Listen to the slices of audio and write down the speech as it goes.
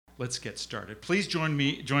let's get started. Please joining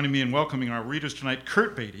me in welcoming our readers tonight,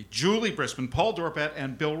 Kurt Beatty, Julie Brisbane, Paul Dorpat,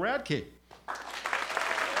 and Bill Radke.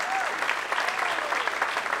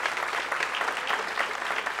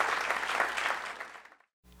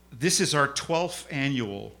 This is our 12th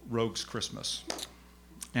annual Rogues Christmas,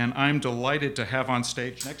 and I'm delighted to have on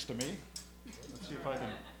stage next to me, let's see if I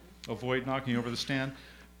can avoid knocking over the stand,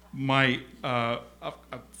 a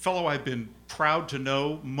fellow I've been proud to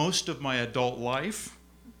know most of my adult life,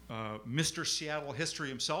 Mr. Seattle history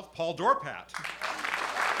himself, Paul Dorpat.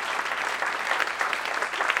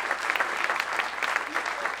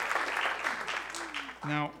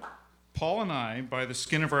 Now, Paul and I, by the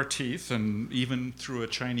skin of our teeth, and even through a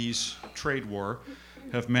Chinese trade war,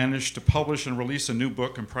 have managed to publish and release a new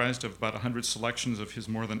book comprised of about 100 selections of his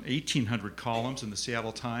more than 1,800 columns in the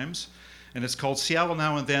Seattle Times. And it's called Seattle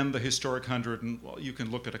Now and Then, the Historic 100, and well, you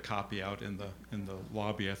can look at a copy out in the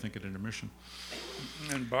lobby, I think, at intermission.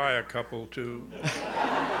 And buy a couple, too.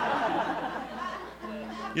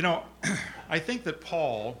 You know, I think that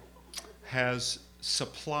Paul has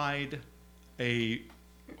supplied a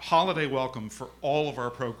holiday welcome for all of our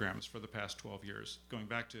programs for the past 12 years, going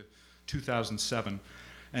back to 2007,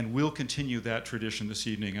 and we'll continue that tradition this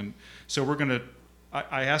evening. And so we're going to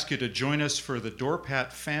I ask you to join us for the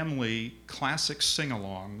Dorpat family classic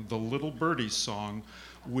sing-along, the Little Birdies song,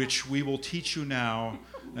 which we will teach you now,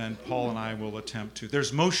 and Paul and I will attempt to.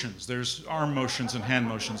 There's motions, there's arm motions and hand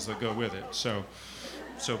motions that go with it, so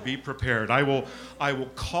be prepared. I will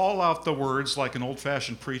call out the words like an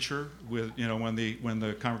old-fashioned preacher with, you know, when the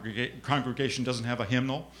congregation doesn't have a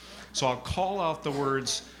hymnal. So I'll call out the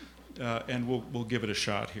words, and we'll give it a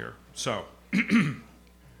shot here. So.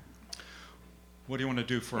 What do you want to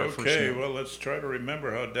do for our first Okay, note? well, let's try to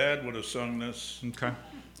remember how Dad would have sung this. Okay.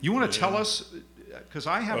 You want to tell us, because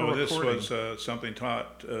I have a recording. This was something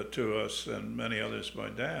taught to us and many others by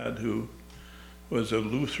Dad, who was a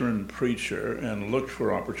Lutheran preacher and looked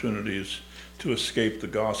for opportunities to escape the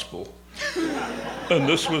gospel. And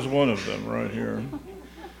this was one of them right here.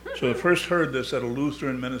 So I first heard this at a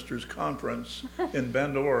Lutheran ministers' conference in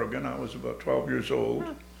Bend, Oregon. I was about 12 years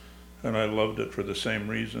old, and I loved it for the same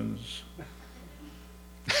reasons.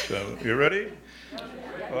 So, you ready?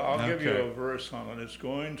 Well, I'll give you a verse on it. It's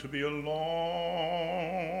going to be a long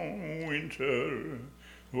winter.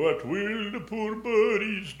 What will the poor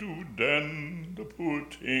birdies do then, the poor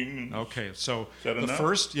things? Okay, so the enough?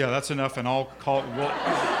 First, yeah, that's enough, and I'll call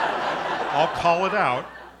it out.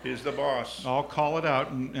 He's the boss. I'll call it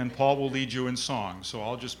out, and Paul will lead you in song. So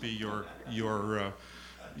I'll just be your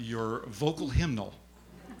vocal hymnal.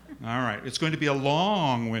 All right, it's going to be a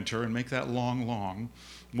long winter, and make that long, long.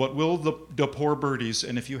 What will the poor birdies,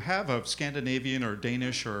 and if you have a Scandinavian or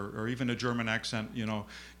Danish or even a German accent, you know,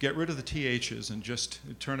 get rid of the THs and just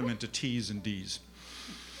turn them into Ts and Ds.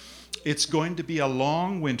 It's going to be a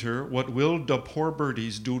long winter. What will the poor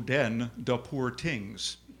birdies do then, the poor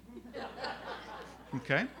tings?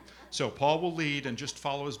 Okay? So Paul will lead, and just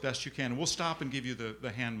follow as best you can. And we'll stop and give you the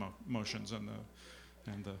hand motions and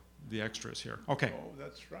the extras here. Okay. Oh,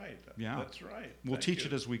 that's right. Yeah. That's right. We'll teach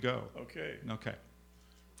it as we go. Okay. Okay.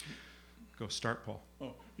 Go start, Paul.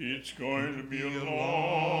 Oh, it's going to be a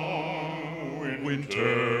long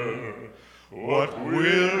winter. What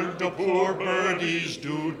will the poor birdies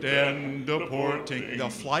do then, the poor thing? They'll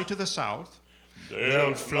fly to the south.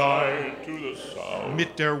 They'll fly to the south.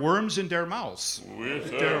 Mit their worms in their mouths. With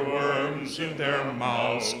their worms in their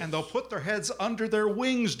mouths. And they'll put their heads under their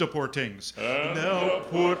wings, the poor things. And they'll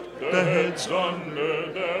put their heads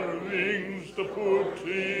under their wings, the poor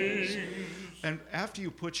things. And after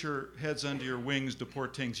you put your heads under your wings, the poor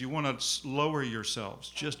things, you want to lower yourselves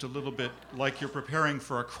just a little bit, like you're preparing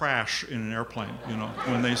for a crash in an airplane, you know,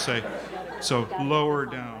 when they say, so lower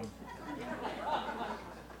down.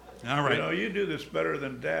 All right. You know, you do this better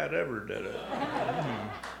than Dad ever did it.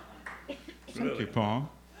 Thank you,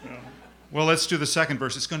 Paul. Yeah. Well, let's do the second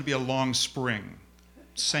verse. It's going to be a long spring.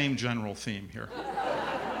 Same general theme here.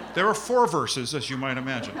 There are 4 verses, as you might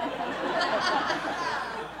imagine.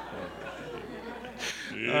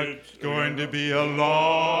 It's going to be a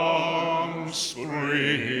long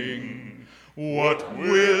spring. What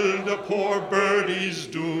will the poor birdies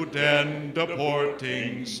do then, the poor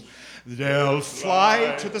things? They'll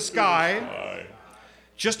fly to the sky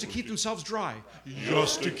just to keep themselves dry.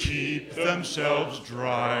 Just to keep themselves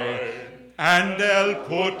dry. And they'll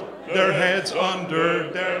put their heads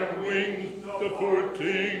under their wings, the poor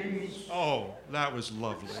things. Oh, that was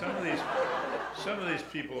lovely. Some of these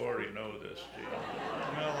people already know this, Gene.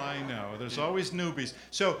 Well, I know. There's always newbies.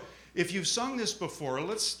 So if you've sung this before,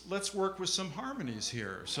 let's work with some harmonies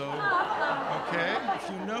here. So, okay, if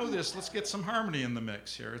you know this, let's get some harmony in the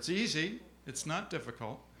mix here. It's easy. It's not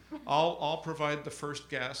difficult. I'll provide the first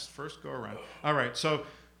go around. All right, so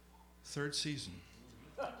third season.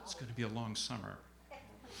 It's going to be a long summer.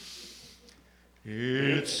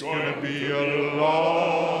 It's going to be a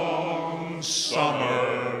long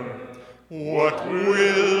summer. What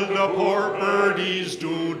will the poor birdies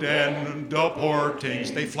do then, the poor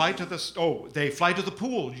things? They fly to the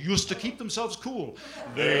pool, used to keep themselves cool.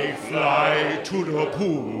 They fly to the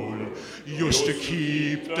pool, used to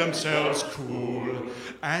keep themselves cool.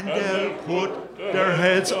 And they'll put their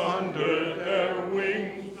heads under their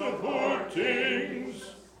wings, the poor things.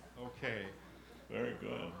 Okay. Very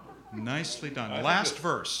good. Nicely done. Last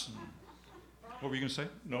verse. What were you going to say?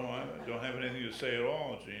 No, I don't have anything to say at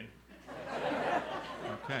all, Gene.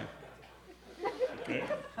 Okay. Okay.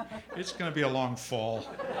 It's going to be a long fall.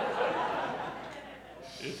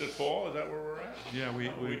 Is it fall? Is that where we're at? Yeah,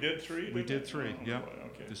 we did three? We did three, yeah.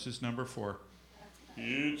 Okay. This is number 4.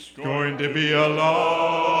 It's Going to be a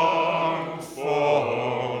long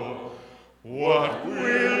fall. What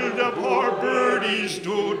will the poor birdies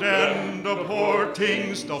do then, the poor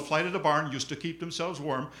things? They'll fly to the barn, used to keep themselves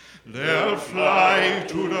warm. They'll fly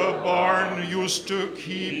to the barn, used to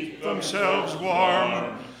keep themselves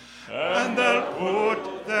warm. And they'll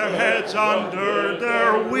put their heads under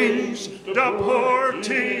their wings, the poor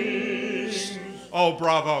things. Oh,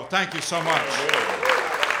 bravo. Thank you so much.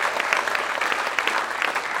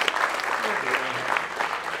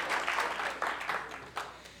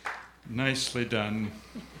 Nicely done.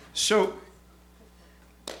 So,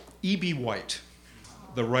 E.B. White,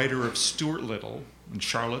 the writer of Stuart Little and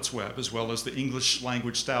Charlotte's Web, as well as the English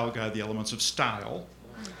language style guide, The Elements of Style,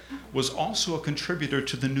 was also a contributor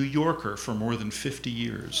to The New Yorker for more than 50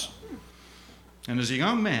 years. And as a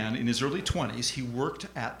young man in his early 20s, he worked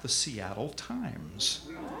at the Seattle Times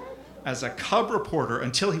as a cub reporter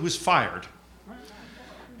until he was fired.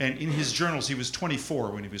 And in his journals, he was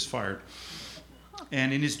 24 when he was fired.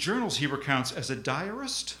 And in his journals, he recounts, as a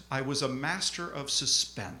diarist, I was a master of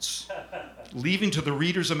suspense, leaving to the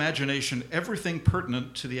reader's imagination everything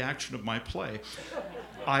pertinent to the action of my play.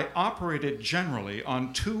 I operated generally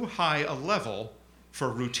on too high a level for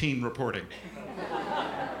routine reporting,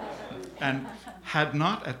 and had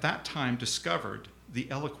not at that time discovered the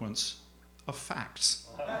eloquence of facts.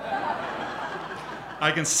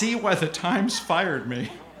 I can see why the Times fired me.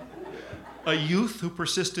 A youth who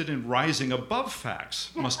persisted in rising above facts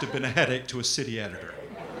must have been a headache to a city editor.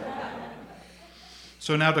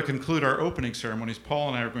 So now, to conclude our opening ceremonies, Paul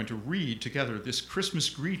and I are going to read together this Christmas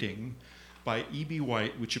greeting by E.B.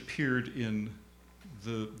 White, which appeared in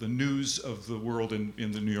the news of the world in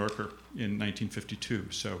the New Yorker in 1952.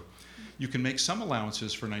 So you can make some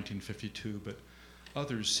allowances for 1952, but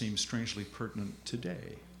others seem strangely pertinent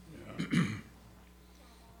today. Yeah.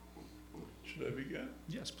 Should I begin?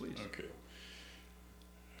 Yes, please. Okay.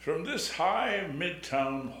 From this high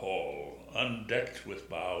midtown hall, undecked with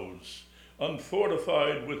boughs,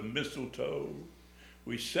 unfortified with mistletoe,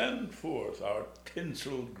 we send forth our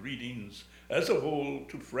tinseled greetings as a whole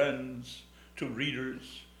to friends, to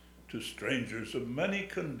readers, to strangers of many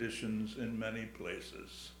conditions in many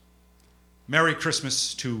places. Merry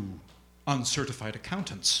Christmas to uncertified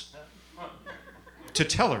accountants, to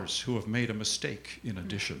tellers who have made a mistake in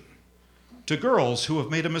addition, to girls who have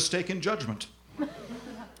made a mistake in judgment,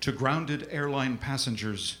 to grounded airline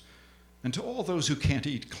passengers, and to all those who can't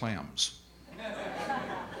eat clams.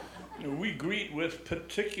 We greet with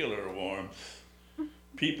particular warmth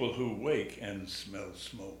people who wake and smell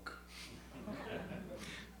smoke.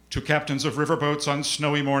 To captains of riverboats on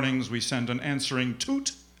snowy mornings, we send an answering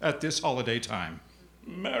toot at this holiday time.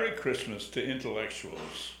 Merry Christmas to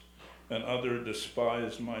intellectuals and other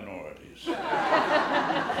despised minorities.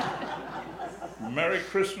 Merry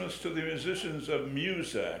Christmas to the musicians of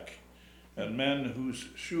Muzak and men whose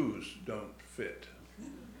shoes don't fit.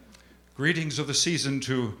 Greetings of the season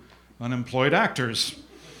to unemployed actors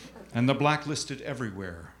and the blacklisted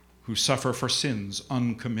everywhere who suffer for sins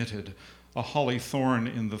uncommitted, a holly thorn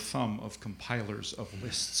in the thumb of compilers of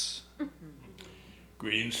lists.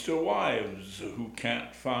 Greetings to wives who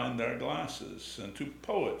can't find their glasses and to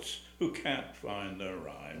poets who can't find their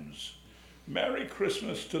rhymes. Merry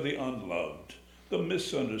Christmas to the unloved, the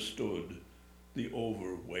misunderstood, the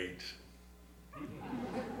overweight.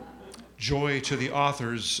 Joy to the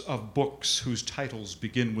authors of books whose titles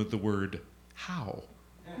begin with the word how.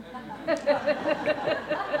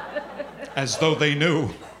 As though they knew.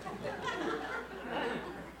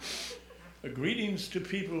 Greetings to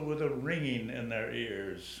people with a ringing in their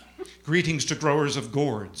ears. Greetings to growers of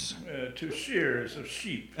gourds. To shearers of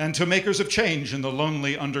sheep. And to makers of change in the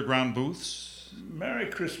lonely underground booths. Merry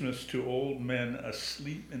Christmas to old men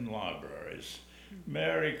asleep in libraries.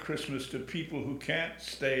 Merry Christmas to people who can't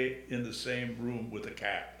stay in the same room with a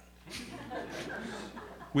cat.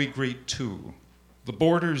 We greet, too, the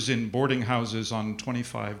boarders in boarding houses on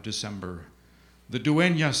 25 December, the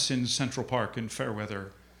dueñas in Central Park in fair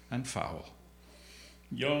weather and foul.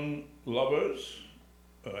 Young lovers,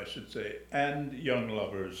 and young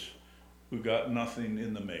lovers who got nothing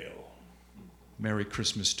in the mail. Merry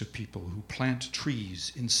Christmas to people who plant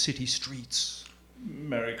trees in city streets.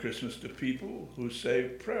 Merry Christmas to people who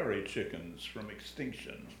save prairie chickens from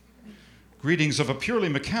extinction. Greetings of a purely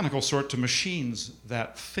mechanical sort to machines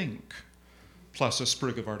that think, plus a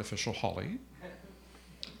sprig of artificial holly.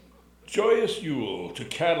 Joyous Yule to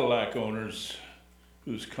Cadillac owners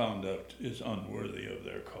whose conduct is unworthy of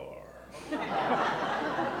their car.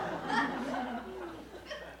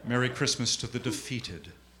 Merry Christmas to the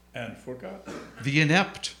defeated. And forgotten. The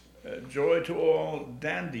inept. Joy to all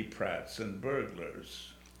dandy-prats and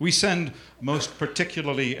burglars. We send most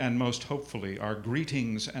particularly and most hopefully our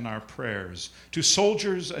greetings and our prayers to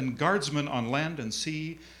soldiers and guardsmen on land and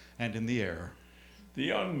sea and in the air. The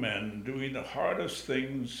young men doing the hardest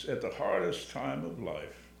things at the hardest time of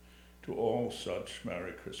life. To all such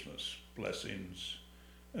Merry Christmas, blessings,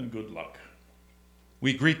 and good luck.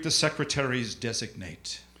 We greet the secretaries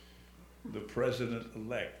designate. The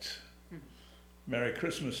president-elect. Merry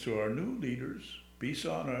Christmas to our new leaders, peace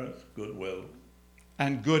on earth, goodwill.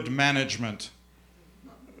 And good management.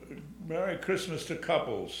 Merry Christmas to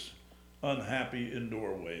couples, unhappy in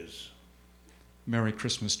doorways. Merry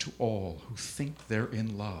Christmas to all who think they're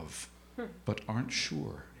in love, but aren't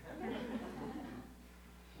sure.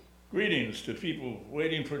 Greetings to people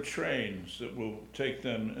waiting for trains that will take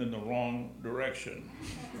them in the wrong direction.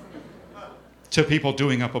 To people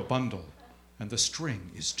doing up a bundle, and the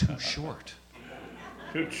string is too short.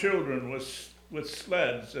 To children with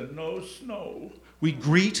sleds and no snow. We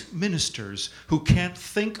greet ministers who can't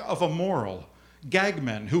think of a moral,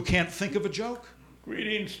 gagmen who can't think of a joke.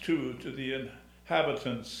 Greetings, too, to the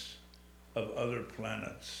inhabitants of other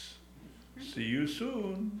planets. See you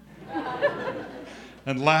soon.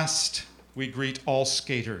 And last, we greet all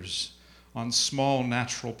skaters on small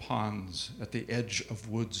natural ponds at the edge of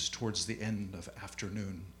woods towards the end of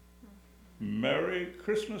afternoon. Merry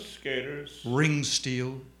Christmas, skaters. Ring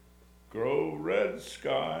steel. Grow red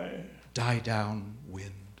sky. Die down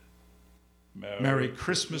wind. Merry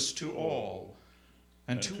Christmas to all,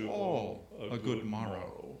 and to all a good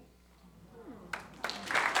morrow.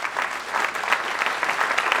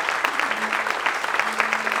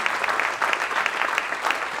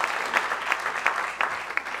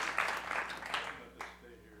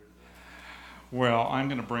 Well, I'm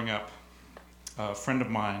going to bring up a friend of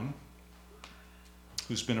mine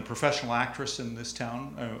who's been a professional actress in this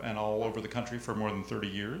town and all over the country for more than 30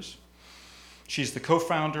 years. She's the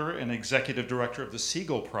co-founder and executive director of the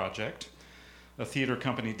Seagull Project, a theater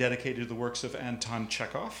company dedicated to the works of Anton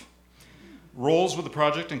Chekhov. Roles with the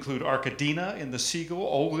project include Arkadina in The Seagull,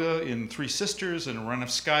 Olga in Three Sisters, and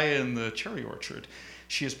Ranevskaya in The Cherry Orchard.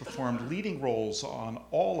 She has performed leading roles on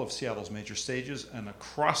all of Seattle's major stages and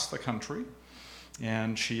across the country.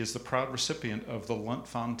 And she is the proud recipient of the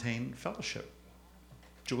Lunt-Fontaine Fellowship.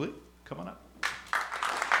 Julie, come on up.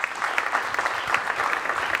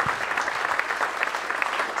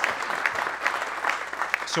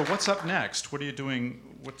 So what's up next? What are you doing?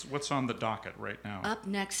 What's on the docket right now? Up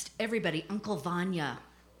next, everybody, Uncle Vanya,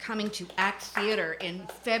 coming to Act Theater in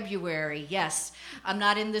February. Yes, I'm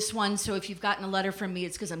not in this one, so if you've gotten a letter from me,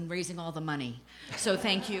 it's because I'm raising all the money. So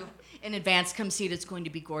thank you. In advance, come see it. It's going to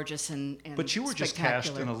be gorgeous and But you were just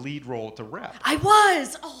cast in a lead role at the Rep. I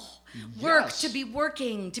was! Oh, work, Yes. to be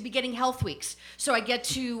working, to be getting health weeks. So I get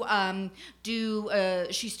to do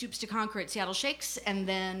She Stoops to Conquer at Seattle Shakes, and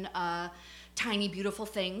then Tiny Beautiful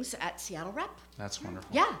Things at Seattle Rep. That's wonderful.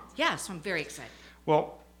 Yeah, so I'm very excited.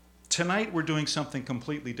 Well, tonight we're doing something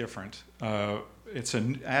completely different. It's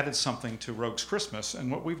added something to Rogue's Christmas,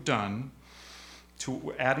 and what we've done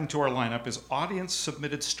adding to our lineup is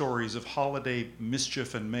audience-submitted stories of holiday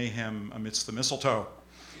mischief and mayhem amidst the mistletoe.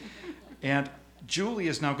 And Julie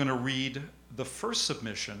is now going to read the first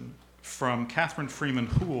submission from Catherine Freeman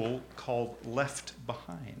Hoole called Left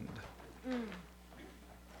Behind.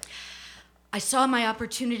 I saw my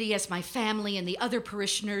opportunity as my family and the other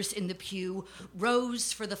parishioners in the pew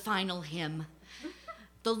rose for the final hymn.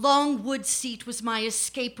 The long wood seat was my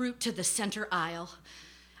escape route to the center aisle.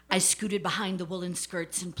 I scooted behind the woolen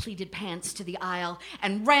skirts and pleated pants to the aisle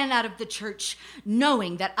and ran out of the church,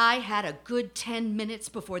 knowing that I had a good 10 minutes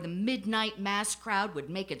before the midnight mass crowd would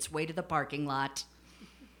make its way to the parking lot.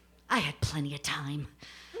 I had plenty of time.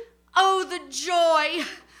 Oh, the joy!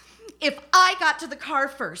 If I got to the car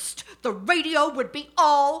first, the radio would be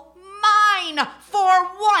all mine for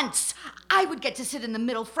once. I would get to sit in the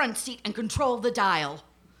middle front seat and control the dial.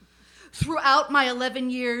 Throughout my 11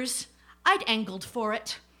 years, I'd angled for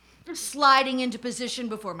it, sliding into position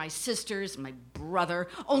before my sisters and my brother,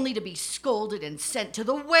 only to be scolded and sent to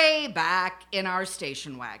the way back in our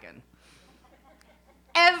station wagon.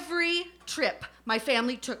 Every trip my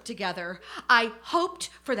family took together, I hoped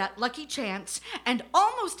for that lucky chance, and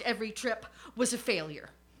almost every trip was a failure.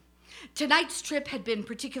 Tonight's trip had been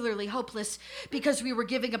particularly hopeless because we were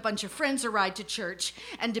giving a bunch of friends a ride to church,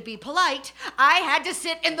 and to be polite, I had to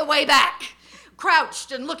sit in the way back,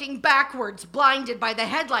 crouched and looking backwards, blinded by the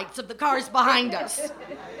headlights of the cars behind us.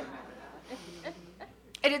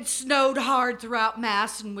 It had snowed hard throughout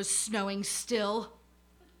Mass and was snowing still.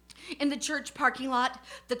 In the church parking lot,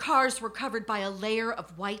 the cars were covered by a layer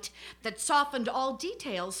of white that softened all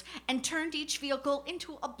details and turned each vehicle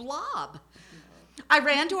into a blob. I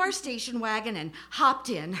ran to our station wagon and hopped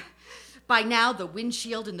in. By now, the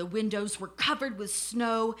windshield and the windows were covered with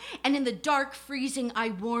snow, and in the dark freezing, I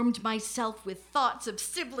warmed myself with thoughts of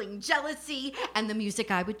sibling jealousy and the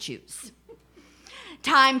music I would choose.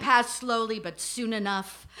 Time passed slowly, but soon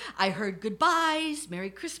enough, I heard goodbyes, Merry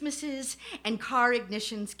Christmases, and car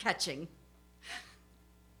ignitions catching.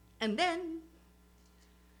 And then,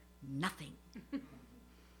 nothing.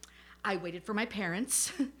 I waited for my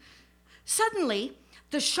parents. Suddenly,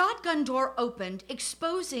 the shotgun door opened,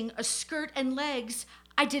 exposing a skirt and legs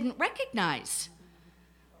I didn't recognize.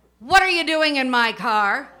 "What are you doing in my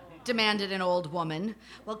car?" demanded an old woman.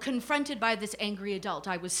 Well, confronted by this angry adult,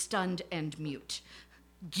 I was stunned and mute.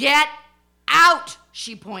 "Get out,"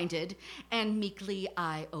 she pointed, and meekly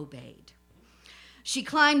I obeyed. She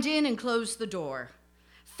climbed in and closed the door.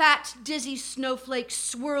 Fat, dizzy snowflakes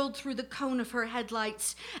swirled through the cone of her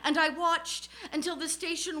headlights, and I watched until the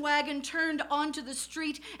station wagon turned onto the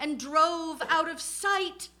street and drove out of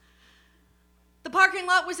sight. The parking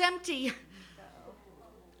lot was empty.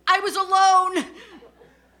 I was alone,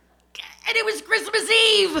 and it was Christmas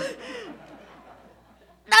Eve.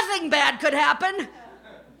 Nothing bad could happen.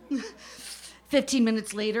 15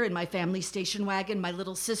 minutes later, in my family station wagon, my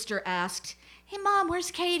little sister asked, "Hey, Mom, where's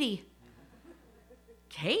Katie?"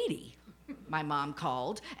 "Katie?" my mom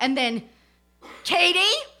called, and then,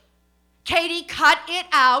 "Katie? Katie, cut it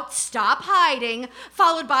out, stop hiding,"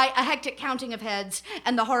 followed by a hectic counting of heads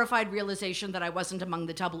and the horrified realization that I wasn't among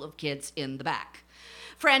the tumble of kids in the back.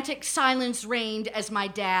 Frantic silence reigned as my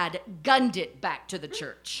dad gunned it back to the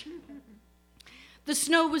church. The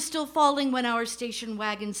snow was still falling when our station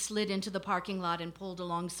wagon slid into the parking lot and pulled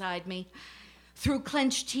alongside me. Through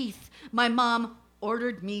clenched teeth, my mom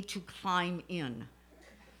ordered me to climb in.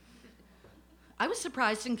 I was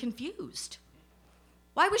surprised and confused.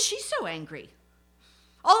 Why was she so angry?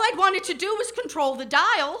 All I'd wanted to do was control the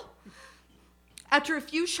dial. After a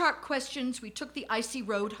few sharp questions, we took the icy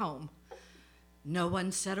road home. No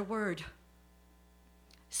one said a word.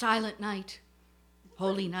 Silent night,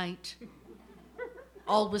 holy night.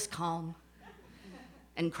 All was calm,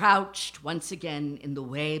 and crouched once again in the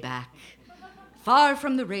way back, far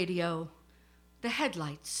from the radio, the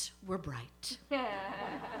headlights were bright.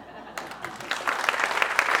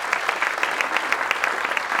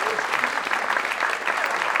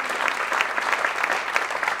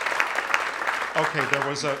 Okay,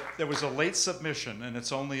 there was a late submission, and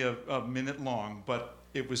it's only a minute long, but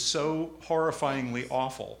it was so horrifyingly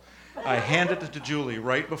awful. I handed it to Julie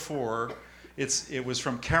right before. It was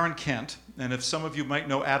from Karen Kent, and if some of you might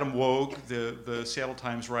know Adam Wogue, the Seattle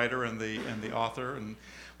Times writer and the author, and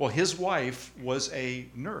well, his wife was a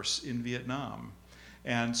nurse in Vietnam,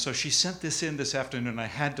 and so she sent this in this afternoon, and I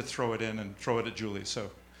had to throw it in and throw it at Julie.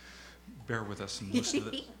 So bear with us and listen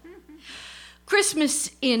to this.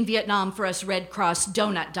 Christmas in Vietnam for us Red Cross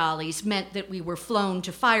donut dollies meant that we were flown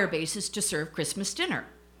to fire bases to serve Christmas dinner.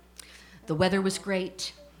 The weather was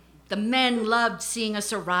great. The men loved seeing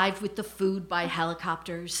us arrive with the food by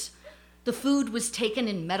helicopters. The food was taken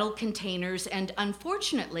in metal containers, and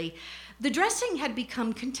unfortunately, the dressing had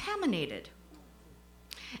become contaminated.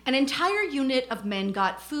 An entire unit of men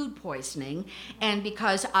got food poisoning, and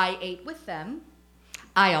because I ate with them,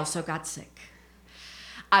 I also got sick.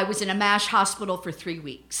 I was in a MASH hospital for 3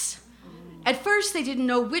 weeks. At first, they didn't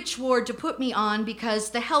know which ward to put me on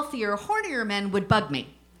because the healthier, hornier men would bug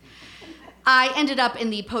me. I ended up in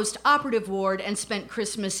the post-operative ward and spent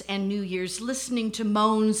Christmas and New Year's listening to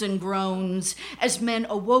moans and groans as men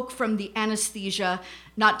awoke from the anesthesia,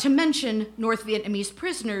 not to mention North Vietnamese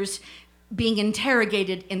prisoners being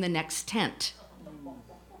interrogated in the next tent.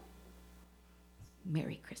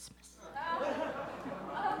 Merry Christmas.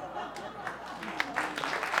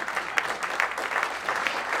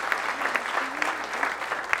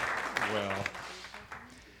 Well,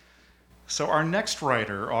 so our next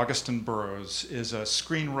writer, Augustin Burroughs, is a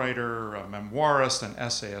screenwriter, a memoirist, an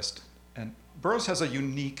essayist, and Burroughs has a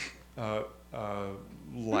unique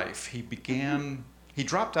life. He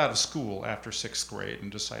dropped out of school after 6th grade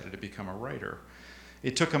and decided to become a writer.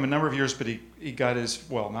 It took him a number of years, but he got his,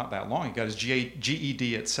 well, not that long, he got his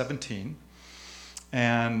GED at 17.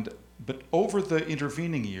 But over the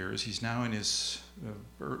intervening years, he's now in his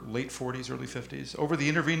late 40s, early 50s. Over the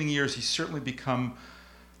intervening years, he's certainly become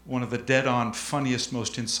one of the dead-on, funniest,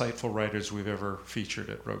 most insightful writers we've ever featured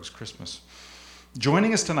at Rogue's Christmas.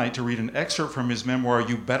 Joining us tonight to read an excerpt from his memoir,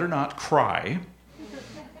 You Better Not Cry,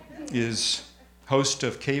 is host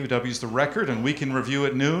of KUOW's The Record and Week in Review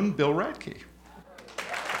at Noon, Bill Radke.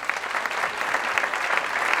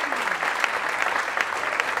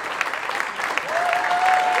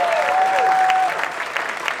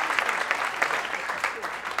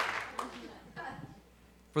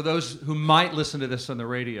 For those who might listen to this on the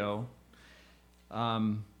radio,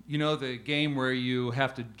 you know the game where you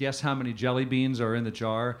have to guess how many jelly beans are in the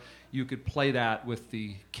jar? You could play that with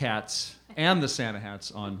the cats and the Santa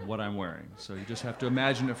hats on what I'm wearing. So you just have to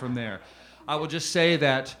imagine it from there. I will just say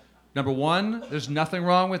that, number one, there's nothing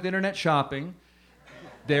wrong with internet shopping.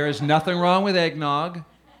 There is nothing wrong with eggnog.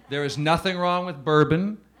 There is nothing wrong with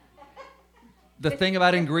bourbon. The thing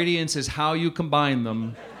about ingredients is how you combine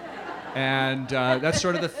them. And that's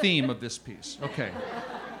sort of the theme of this piece. Okay.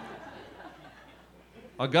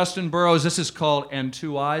 Augustin Burroughs, this is called And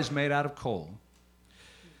Two Eyes Made Out of Coal.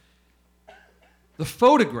 The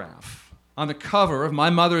photograph on the cover of my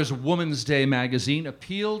mother's Woman's Day magazine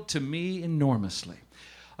appealed to me enormously.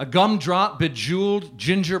 A gumdrop bejeweled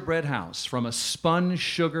gingerbread house from a spun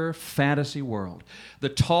sugar fantasy world. The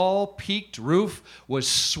tall, peaked roof was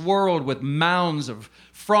swirled with mounds of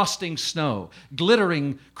frosting snow,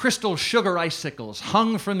 glittering crystal sugar icicles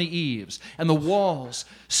hung from the eaves, and the walls,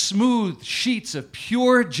 smooth sheets of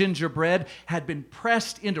pure gingerbread, had been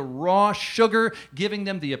pressed into raw sugar, giving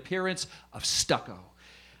them the appearance of stucco.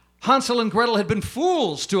 Hansel and Gretel had been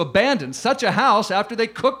fools to abandon such a house after they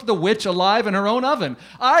cooked the witch alive in her own oven.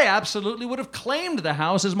 I absolutely would have claimed the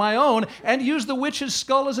house as my own and used the witch's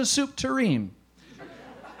skull as a soup tureen.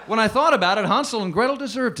 When I thought about it, Hansel and Gretel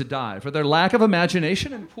deserved to die for their lack of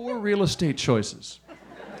imagination and poor real estate choices.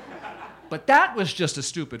 But that was just a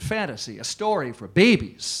stupid fantasy, a story for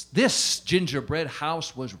babies. This gingerbread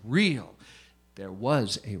house was real. There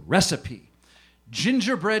was a recipe.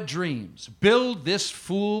 Gingerbread Dreams, Build This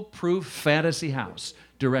Foolproof Fantasy House,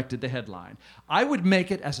 directed the headline. I would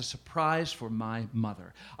make it as a surprise for my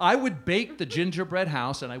mother. I would bake the gingerbread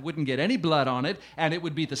house and I wouldn't get any blood on it, and it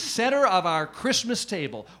would be the center of our Christmas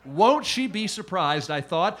table. Won't she be surprised, I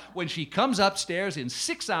thought, when she comes upstairs in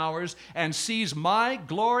 6 hours and sees my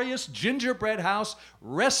glorious gingerbread house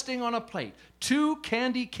resting on a plate, 2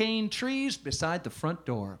 candy cane trees beside the front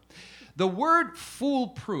door. The word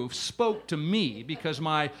foolproof spoke to me because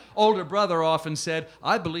my older brother often said,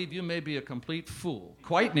 I believe you may be a complete fool,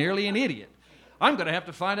 quite nearly an idiot. I'm going to have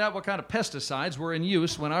to find out what kind of pesticides were in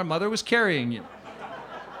use when our mother was carrying you.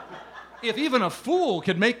 If even a fool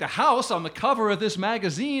could make the house on the cover of this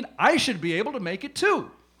magazine, I should be able to make it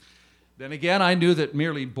too. Then again, I knew that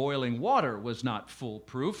merely boiling water was not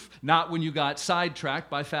foolproof, not when you got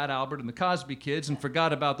sidetracked by Fat Albert and the Cosby Kids and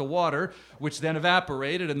forgot about the water, which then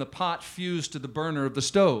evaporated and the pot fused to the burner of the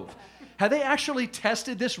stove. Had they actually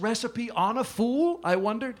tested this recipe on a fool, I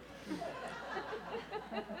wondered?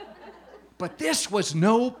 But this was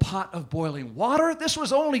no pot of boiling water. This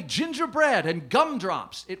was only gingerbread and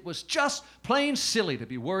gumdrops. It was just plain silly to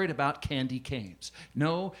be worried about candy canes.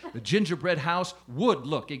 No, the gingerbread house would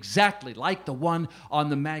look exactly like the one on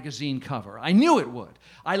the magazine cover. I knew it would.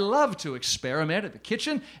 I loved to experiment at the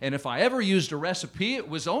kitchen, and if I ever used a recipe, it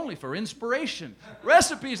was only for inspiration.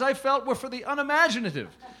 Recipes I felt were for the unimaginative.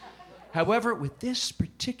 However, with this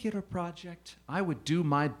particular project, I would do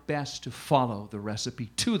my best to follow the recipe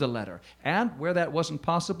to the letter. And where that wasn't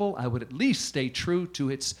possible, I would at least stay true to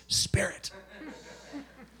its spirit.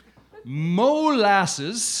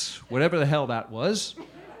 Molasses, whatever the hell that was,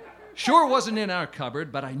 sure wasn't in our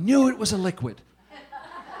cupboard, but I knew it was a liquid.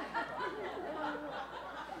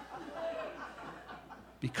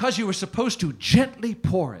 Because you were supposed to gently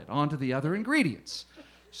pour it onto the other ingredients.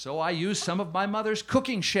 So I used some of my mother's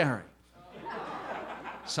cooking sherry,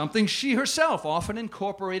 something she herself often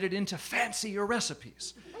incorporated into fancier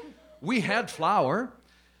recipes. We had flour.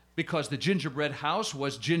 Because the gingerbread house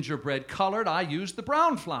was gingerbread colored, I used the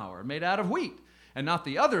brown flour made out of wheat, and not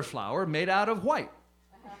the other flour made out of white.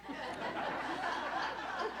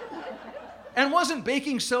 And wasn't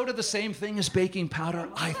baking soda the same thing as baking powder?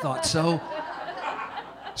 I thought so.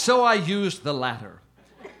 So I used the latter.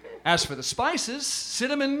 As for the spices,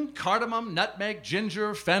 cinnamon, cardamom, nutmeg,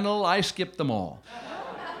 ginger, fennel, I skipped them all.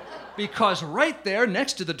 Because right there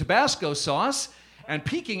next to the Tabasco sauce, and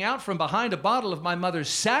peeking out from behind a bottle of my mother's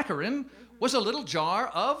saccharin, was a little jar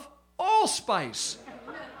of allspice.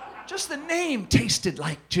 Just the name tasted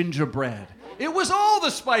like gingerbread. It was all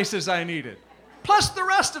the spices I needed, plus the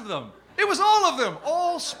rest of them. It was all of them,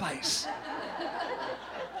 allspice.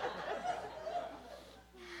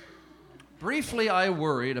 Briefly, I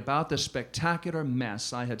worried about the spectacular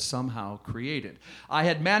mess I had somehow created. I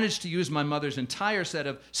had managed to use my mother's entire set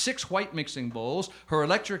of 6 white mixing bowls, her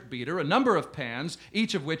electric beater, a number of pans,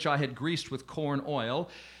 each of which I had greased with corn oil,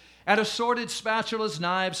 and assorted spatulas,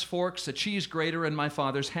 knives, forks, a cheese grater, and my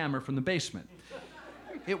father's hammer from the basement.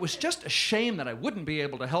 It was just a shame that I wouldn't be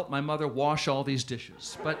able to help my mother wash all these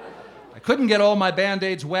dishes, but I couldn't get all my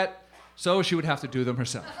Band-Aids wet, so she would have to do them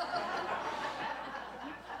herself.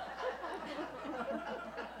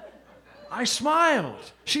 I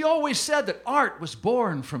smiled. She always said that art was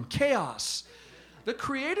born from chaos. The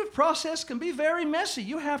creative process can be very messy.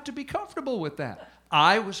 You have to be comfortable with that.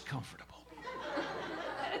 I was comfortable.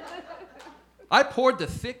 I poured the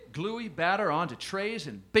thick, gluey batter onto trays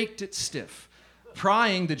and baked it stiff.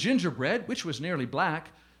 Prying the gingerbread, which was nearly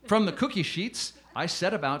black, from the cookie sheets, I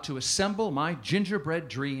set about to assemble my gingerbread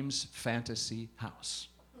dreams fantasy house.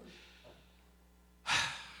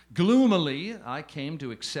 Gloomily, I came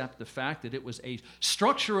to accept the fact that it was a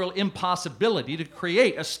structural impossibility to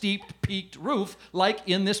create a steeped, peaked roof like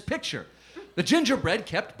in this picture. The gingerbread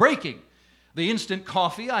kept breaking. The instant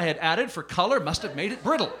coffee I had added for color must have made it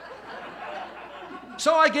brittle.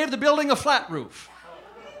 So I gave the building a flat roof,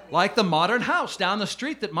 like the modern house down the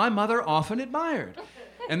street that my mother often admired.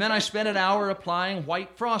 And then I spent an hour applying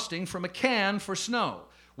white frosting from a can for snow,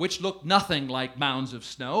 which looked nothing like mounds of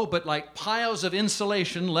snow, but like piles of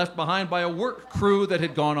insulation left behind by a work crew that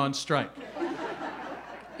had gone on strike.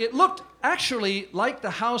 It looked actually like the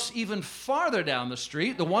house even farther down the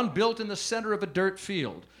street, the one built in the center of a dirt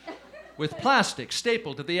field, with plastic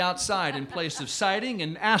stapled to the outside in place of siding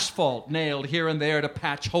and asphalt nailed here and there to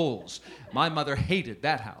patch holes. My mother hated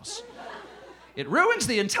that house. It ruins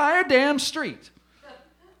the entire damn street.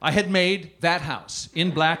 I had made that house in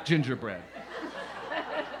black gingerbread.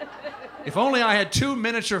 If only I had 2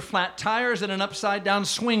 miniature flat tires and an upside-down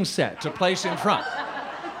swing set to place in front.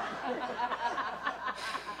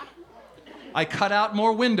 I cut out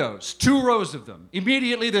more windows, 2 rows of them.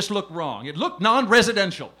 Immediately, this looked wrong. It looked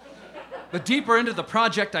non-residential. The deeper into the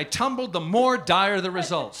project I tumbled, the more dire the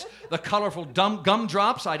results. The colorful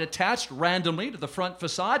gumdrops I'd attached randomly to the front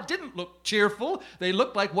facade didn't look cheerful. They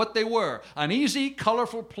looked like what they were, an easy,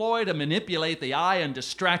 colorful ploy to manipulate the eye and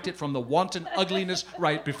distract it from the wanton ugliness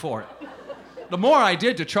right before it. The more I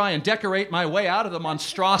did to try and decorate my way out of the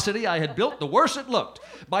monstrosity I had built, the worse it looked.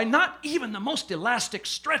 By not even the most elastic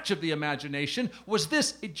stretch of the imagination was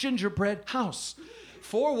this a gingerbread house.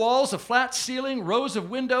 4 walls, a flat ceiling, rows of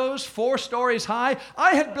windows, 4 stories high.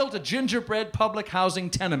 I had built a gingerbread public housing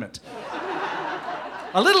tenement.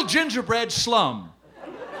 A little gingerbread slum.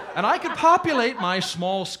 And I could populate my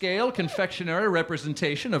small-scale confectionery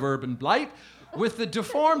representation of urban blight with the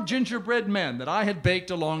deformed gingerbread men that I had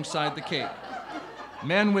baked alongside the cake.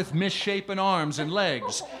 Men with misshapen arms and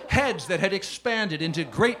legs, heads that had expanded into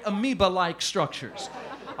great amoeba-like structures.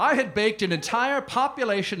 I had baked an entire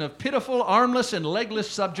population of pitiful, armless, and legless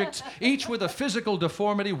subjects, each with a physical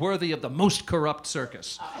deformity worthy of the most corrupt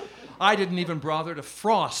circus. I didn't even bother to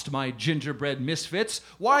frost my gingerbread misfits.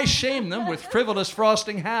 Why shame them with frivolous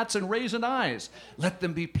frosting hats and raisin eyes? Let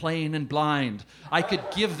them be plain and blind. I could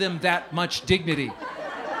give them that much dignity.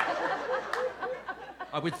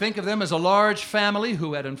 I would think of them as a large family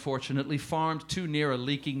who had unfortunately farmed too near a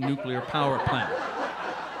leaking nuclear power plant.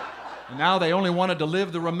 And now they only wanted to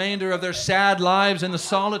live the remainder of their sad lives in the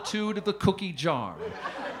solitude of the cookie jar,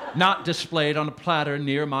 not displayed on a platter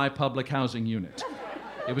near my public housing unit.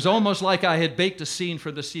 It was almost like I had baked a scene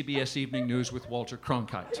for the CBS Evening News with Walter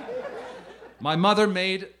Cronkite. My mother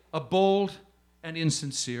made a bold and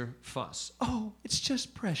insincere fuss. "Oh, it's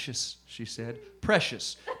just precious," she said.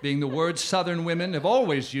 Precious being the word Southern women have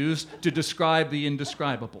always used to describe the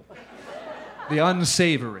indescribable, the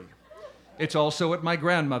unsavory. It's also what my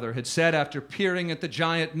grandmother had said after peering at the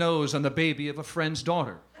giant nose on the baby of a friend's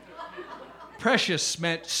daughter. Precious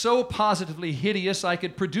meant so positively hideous I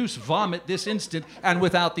could produce vomit this instant and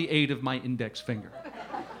without the aid of my index finger.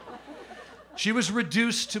 She was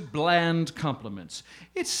reduced to bland compliments.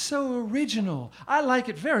 It's so original. I like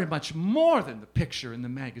it very much more than the picture in the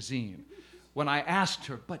magazine. When I asked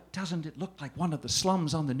her, but doesn't it look like one of the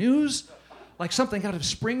slums on the news? Like something out of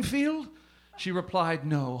Springfield? She replied,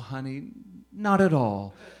 no, honey, not at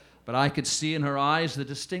all. But I could see in her eyes the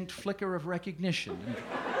distinct flicker of recognition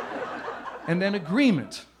and then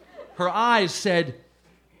agreement. Her eyes said,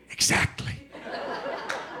 exactly.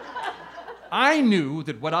 I knew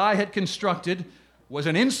that what I had constructed was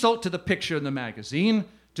an insult to the picture in the magazine,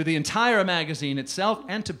 to the entire magazine itself,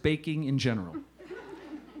 and to baking in general.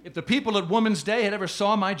 If the people at Woman's Day had ever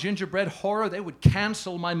saw my gingerbread horror, they would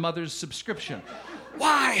cancel my mother's subscription.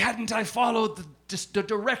 Why hadn't I followed the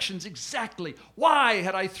directions exactly? Why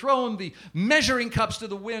had I thrown the measuring cups to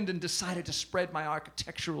the wind and decided to spread my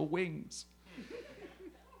architectural wings?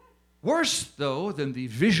 Worse, though, than the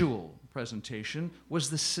visual presentation was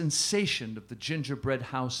the sensation of the gingerbread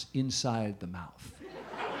house inside the mouth.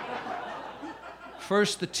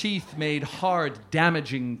 First, the teeth made hard,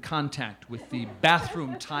 damaging contact with the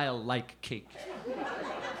bathroom tile-like cake.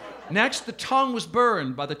 Next, the tongue was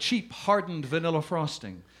burned by the cheap, hardened vanilla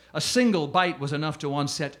frosting. A single bite was enough to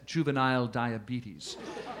onset juvenile diabetes.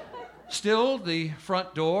 Still, the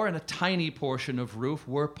front door and a tiny portion of roof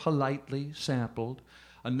were politely sampled.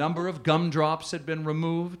 A number of gumdrops had been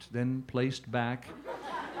removed, then placed back.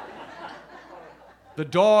 The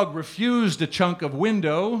dog refused a chunk of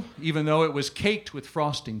window, even though it was caked with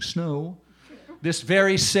frosting snow. This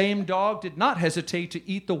very same dog did not hesitate to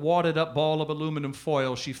eat the wadded-up ball of aluminum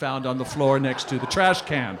foil she found on the floor next to the trash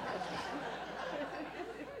can.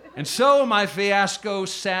 And so my fiasco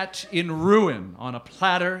sat in ruin on a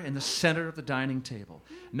platter in the center of the dining table,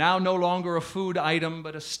 now no longer a food item,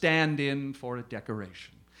 but a stand-in for a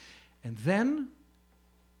decoration. And then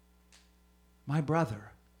my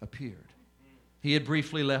brother appeared. He had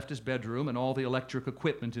briefly left his bedroom and all the electric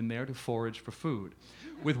equipment in there to forage for food.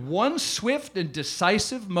 With one swift and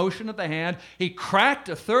decisive motion of the hand, he cracked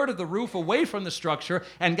a third of the roof away from the structure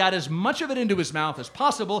and got as much of it into his mouth as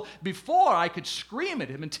possible before I could scream at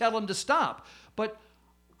him and tell him to stop. But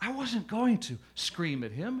I wasn't going to scream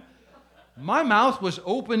at him. My mouth was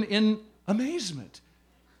open in amazement,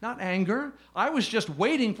 not anger. I was just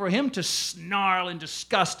waiting for him to snarl in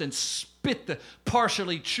disgust and spit the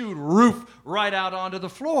partially chewed roof right out onto the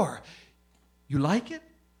floor. You like it?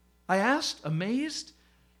 I asked, amazed.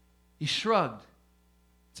 He shrugged.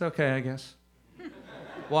 It's okay, I guess.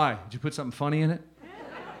 Why? Did you put something funny in it?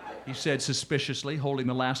 He said suspiciously, holding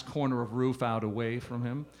the last corner of roof out away from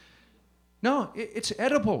him. No, it's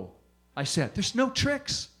edible, I said. There's no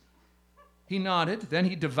tricks. He nodded, then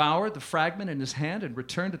he devoured the fragment in his hand and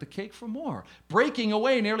returned to the cake for more, breaking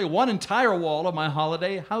away nearly one entire wall of my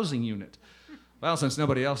holiday housing unit. Well, since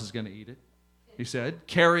nobody else is going to eat it, he said,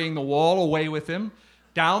 carrying the wall away with him,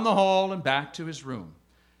 down the hall and back to his room.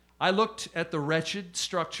 I looked at the wretched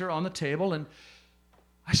structure on the table and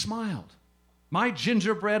I smiled. My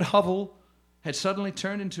gingerbread hovel had suddenly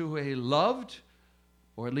turned into a loved,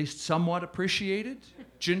 or at least somewhat appreciated,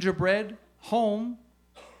 gingerbread home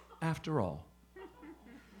after all.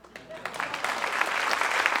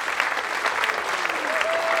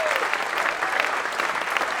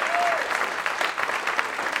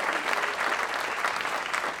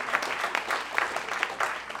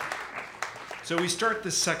 So we start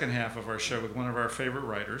this second half of our show with one of our favorite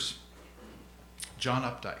writers, John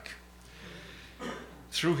Updike.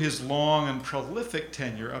 Through his long and prolific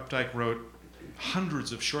tenure, Updike wrote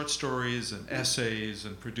hundreds of short stories and essays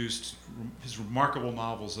and produced his remarkable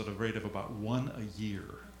novels at a rate of about one a year.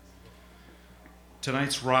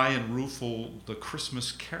 Tonight's Rye and Rueful, The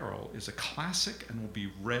Christmas Carol, is a classic and will be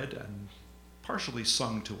read and partially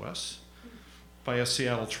sung to us by a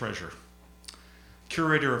Seattle treasure.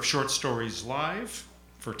 Curator of Short Stories Live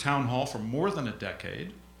for Town Hall for more than a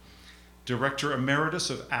decade, Director Emeritus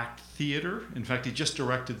of ACT Theatre. In fact, he just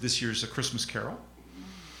directed this year's A Christmas Carol.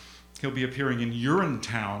 He'll be appearing in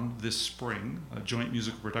Urinetown this spring, a joint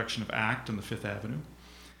musical production of ACT on the Fifth Avenue.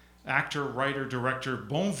 Actor, writer, director,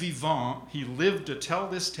 bon vivant, he lived to tell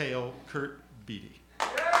this tale, Kurt Beattie.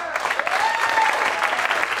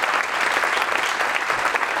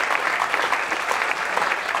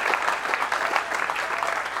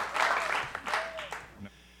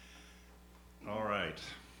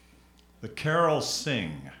 The Carol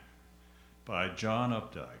Sing by John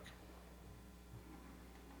Updike.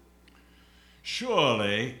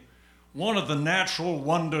 Surely One of the natural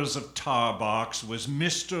wonders of Tarbox was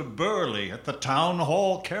Mr. Burley at the town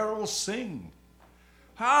hall carol sing.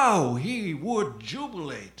 How he would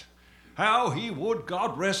jubilate. How he would,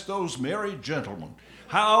 God rest those merry gentlemen,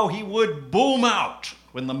 how he would boom out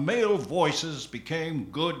when the male voices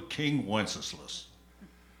became good King Wenceslas.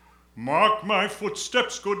 Mark my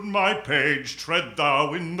footsteps, good my page, tread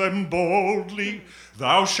thou in them boldly.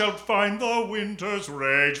 Thou shalt find the winter's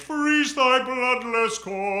rage freeze thy bloodless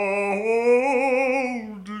coldly.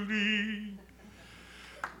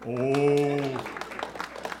 Oh,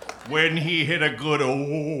 when he hit a good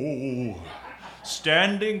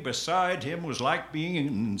standing beside him was like being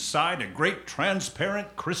inside a great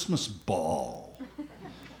transparent Christmas ball.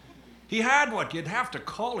 He had what you'd have to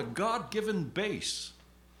call a God-given bass.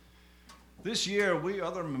 This year, we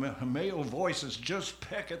other male voices just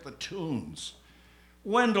peck at the tunes.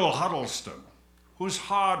 Wendell Huddleston, whose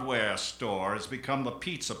hardware store has become the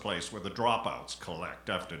pizza place where the dropouts collect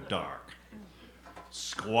after dark.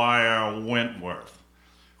 Squire Wentworth,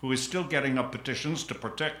 who is still getting up petitions to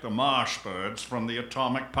protect the marsh birds from the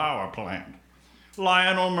atomic power plant.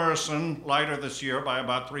 Lionel Merson, lighter this year by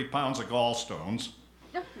about 3 pounds of gallstones.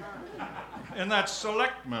 And that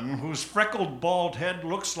selectman whose freckled bald head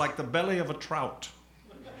looks like the belly of a trout.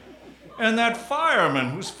 And that fireman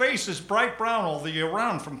whose face is bright brown all the year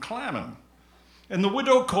round from clamming. And the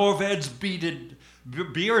widow Corved's bearded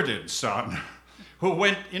son, who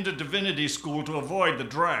went into divinity school to avoid the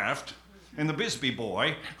draft. And the Bisbee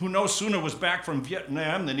boy, who no sooner was back from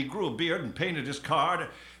Vietnam than he grew a beard and painted his car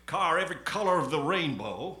every color of the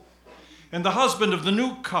rainbow. And the husband of the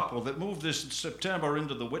new couple that moved this September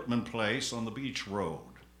into the Whitman place on the beach road.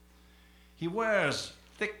 He wears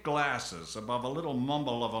thick glasses above a little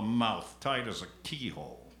mumble of a mouth tight as a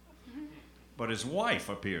keyhole. But his wife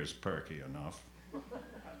appears perky enough.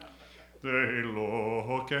 They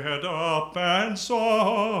looked up and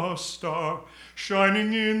saw a star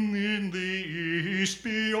shining in the east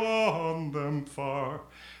beyond them far.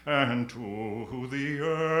 And to the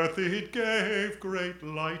earth it gave great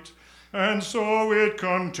light, and so it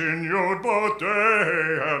continued both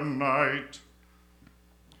day and night.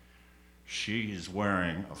 She's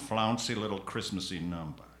wearing a flouncy little Christmassy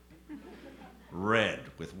number, red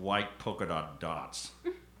with white polka dot dots.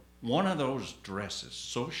 One of those dresses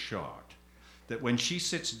so short that when she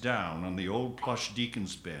sits down on the old plush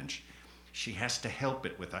deacon's bench, she has to help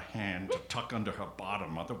it with a hand to tuck under her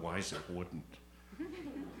bottom, otherwise it wouldn't.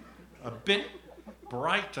 A bit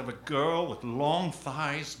bright of a girl with long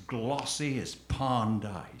thighs, glossy as pond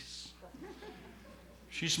ice.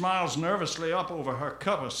 She smiles nervously up over her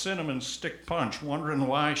cup of cinnamon stick punch, wondering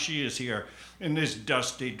why she is here in this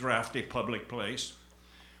dusty, drafty public place.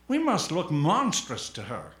 We must look monstrous to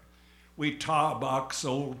her, we Tarbox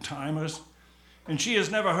old-timers. And she has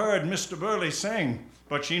never heard Mr. Burley sing,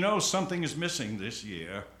 but she knows something is missing this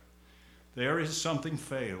year. There is something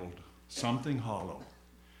failed, something hollow.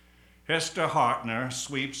 Hester Hartner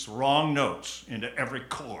sweeps wrong notes into every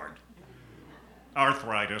chord.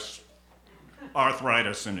 Arthritis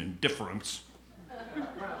and indifference.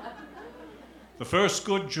 The first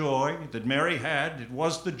good joy that Mary had, it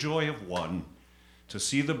was the joy of one, to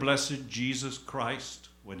see the blessed Jesus Christ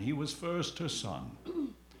when he was first her son.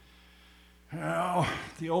 Now,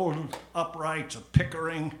 the old upright of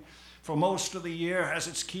Pickering for most of the year has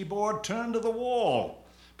its keyboard turned to the wall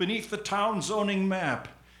beneath the town zoning map,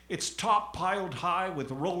 its top piled high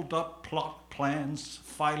with rolled up plot plans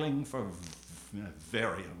filing for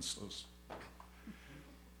variances.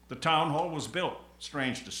 The town hall was built,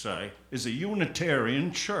 strange to say, as a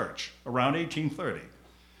Unitarian church around 1830.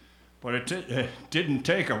 But it didn't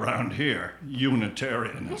take around here,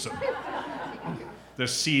 Unitarianism. The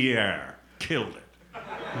sea air killed it.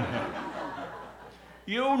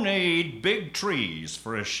 You need big trees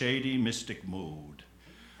for a shady, mystic mood,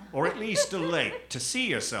 or at least a lake to see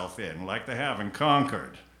yourself in, like they have in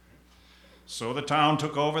Concord. So the town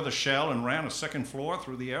took over the shell and ran a second floor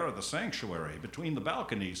through the air of the sanctuary, between the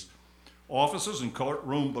balconies. Offices and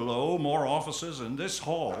courtroom below, more offices in this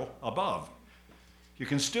hall above. You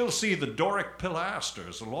can still see the Doric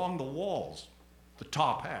pilasters along the walls, the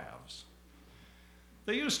top halves.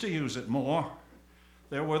 They used to use it more.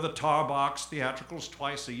 There were the Tarbox theatricals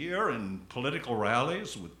twice a year and political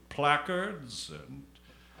rallies with placards and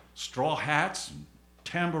straw hats and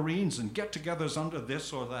tambourines and get-togethers under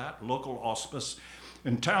this or that local auspice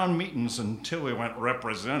and town meetings until we went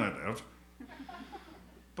representative.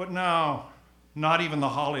 But now, not even the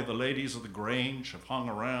holly the ladies of the Grange have hung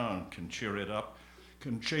around can cheer it up,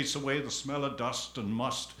 can chase away the smell of dust and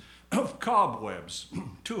must of cobwebs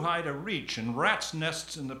too high to reach and rats'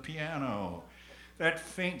 nests in the piano. that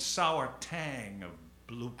faint sour tang of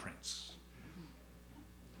blueprints.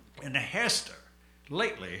 And Hester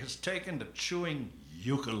lately has taken to chewing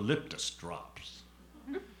eucalyptus drops.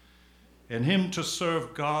 And him to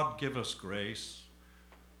serve God give us grace,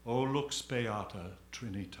 O lux beata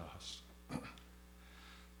trinitas.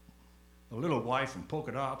 The little wife in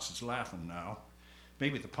polka dots is laughing now.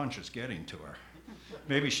 Maybe the punch is getting to her.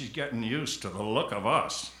 Maybe she's getting used to the look of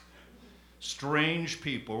us. Strange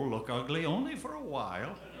people look ugly only for a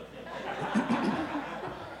while.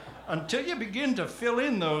 Until you begin to fill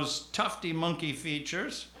in those tufty monkey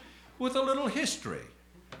features with a little history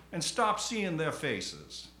and stop seeing their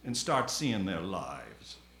faces and start seeing their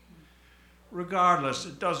lives. Regardless,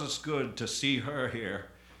 it does us good to see her here,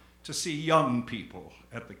 to see young people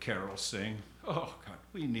at the carol sing. Oh, God,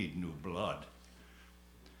 we need new blood.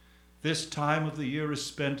 This time of the year is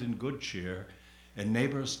spent in good cheer, and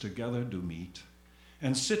neighbors together do meet,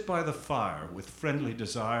 and sit by the fire with friendly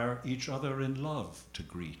desire each other in love to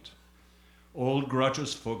greet. Old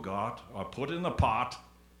grudges forgot are put in the pot,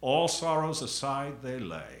 all sorrows aside they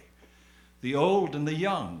lay. The old and the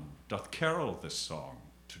young doth carol this song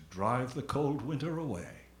to drive the cold winter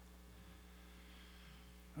away.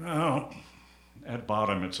 Well, at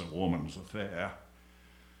bottom it's a woman's affair.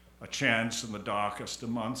 A chance in the darkest of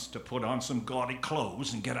months to put on some gaudy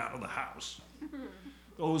clothes and get out of the house.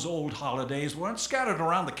 Those old holidays weren't scattered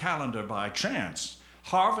around the calendar by chance.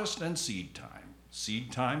 Harvest and seed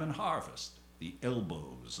time and harvest, the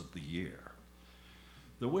elbows of the year.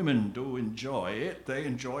 The women do enjoy it. They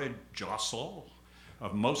enjoy jostle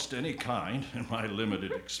of most any kind, in my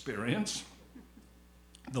limited experience.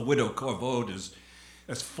 The widow Corvode is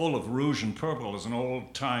as full of rouge and purple as an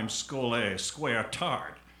old-time Scolet square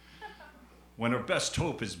tart, when her best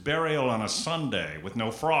hope is burial on a Sunday with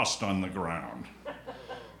no frost on the ground.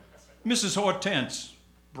 Mrs. Hortense,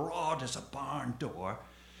 broad as a barn door,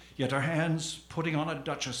 yet her hands putting on a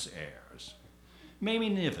duchess airs. Mamie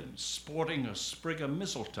Niven, sporting a sprig of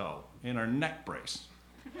mistletoe in her neck brace.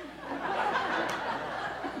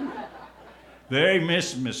 They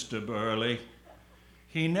miss Mr. Burley.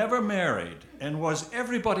 He never married and was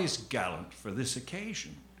everybody's gallant for this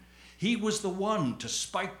occasion. He was the one to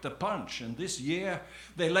spike the punch, and this year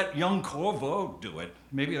they let young Corvode do it.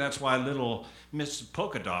 Maybe that's why little Miss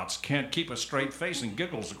Polka Dots can't keep a straight face and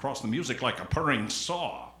giggles across the music like a purring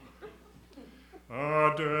saw.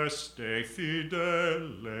 Adeste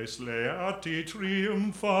fideles leati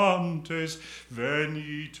triumphantes,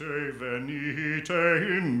 venite, venite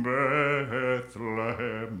in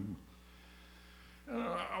Bethlehem.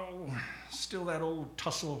 Oh, still that old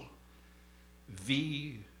tussle,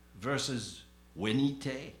 V versus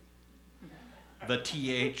venite. The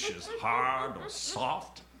TH is hard or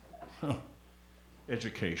soft.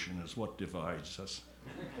 Education is what divides us.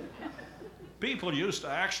 People used to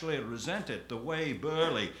actually resent it the way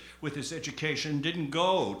Burley, with his education, didn't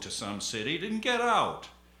go to some city, didn't get out.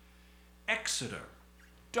 Exeter,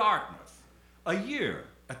 Dartmouth, a year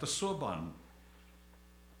at the Sorbonne,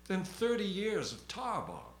 then 30 years of tar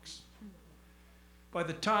bogs. By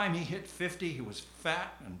the time he hit 50, he was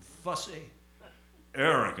fat and fussy,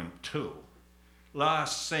 arrogant too.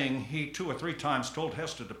 Last sing, he 2 or 3 times told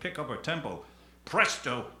Hester to pick up her tempo.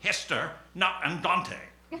 Presto, Hester, not andante.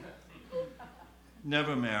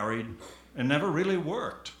 Never married, and never really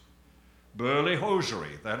worked. Burley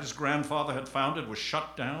Hosiery, that his grandfather had founded, was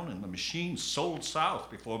shut down, and the machine sold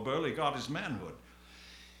south before Burley got his manhood.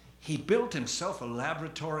 He built himself a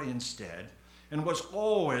laboratory instead, and was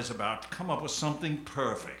always about to come up with something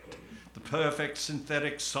perfect. The perfect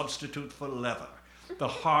synthetic substitute for leather, the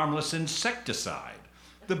harmless insecticide,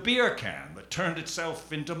 the beer can that turned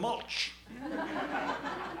itself into mulch.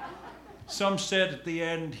 Some said at the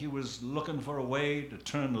end he was looking for a way to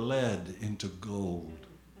turn lead into gold.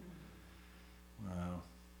 Well,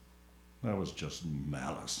 that was just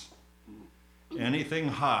malice. Anything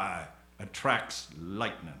high attracts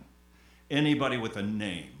lightning. Anybody with a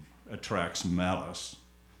name attracts malice.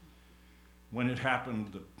 When it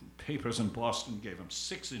happened, the papers in Boston gave him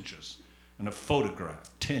 6 inches and a photograph,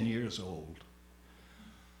 10 years old.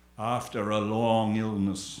 After a long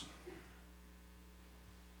illness.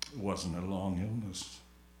 It wasn't a long illness.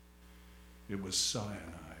 It was cyanide.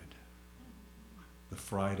 The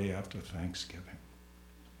Friday after Thanksgiving.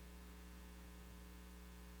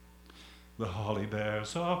 The holly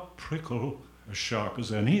bears a prickle as sharp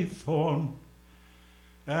as any thorn,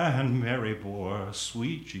 and Mary bore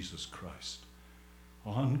sweet Jesus Christ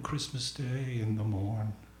on Christmas Day in the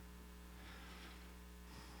morn.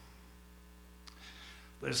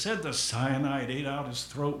 They said the cyanide ate out his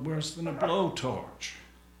throat worse than a blowtorch.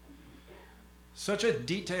 Such a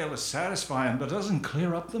detail is satisfying, but doesn't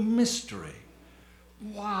clear up the mystery.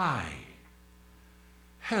 Why?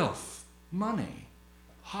 Health, money,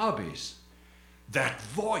 hobbies, that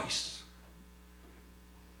voice.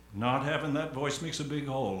 Not having that voice makes a big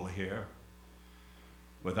hole here.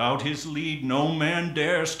 Without his lead, no man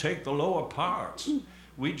dares take the lower parts.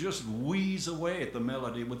 We just wheeze away at the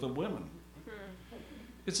melody with the women.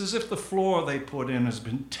 It's as if the floor they put in has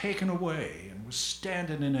been taken away and was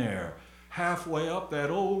standing in air halfway up that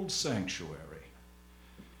old sanctuary.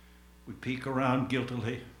 We peek around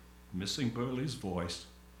guiltily, missing Burley's voice.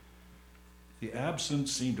 The absent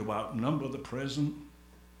seem to outnumber the present.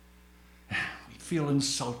 We feel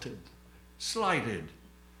insulted, slighted.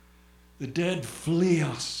 The dead flee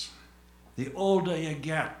us. The older you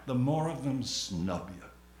get, the more of them snub you.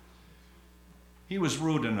 He was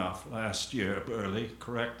rude enough last year, Burley,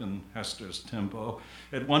 correcting Hester's tempo.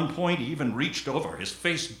 At one point, he even reached over, his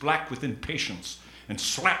face black with impatience, and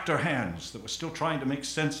slapped her hands that were still trying to make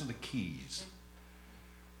sense of the keys.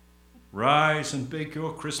 Rise and bake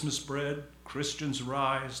your Christmas bread. Christians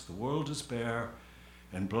rise, the world is bare,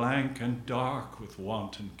 and blank and dark with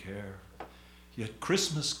wanton care. Yet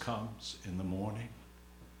Christmas comes in the morning.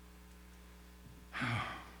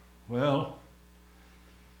 Well,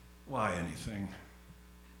 why anything?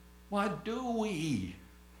 Why do we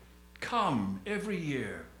come every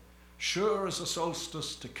year, sure as a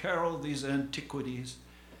solstice, to carol these antiquities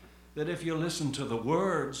that if you listen to the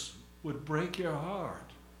words would break your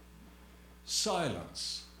heart?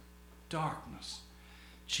 Silence, darkness,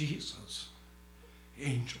 Jesus,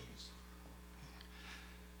 angels.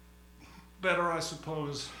 Better, I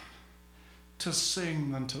suppose, to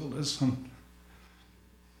sing than to listen.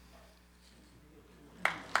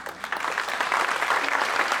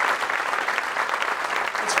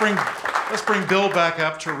 Let's bring Bill back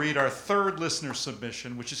up to read our third listener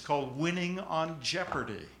submission, which is called Winning on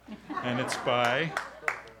Jeopardy! And it's by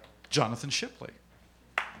Jonathan Shipley.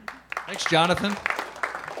 Thanks, Jonathan.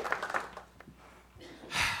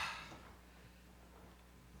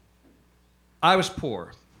 I was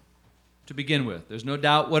poor to begin with. There's no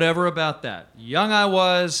doubt whatever about that. Young I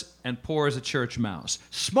was, and poor as a church mouse.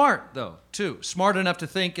 Smart, though, too. Smart enough to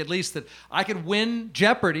think, at least, that I could win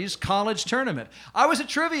Jeopardy's college tournament. I was a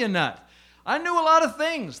trivia nut. I knew a lot of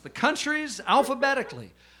things, the countries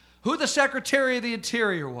alphabetically, who the Secretary of the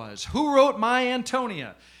Interior was, who wrote My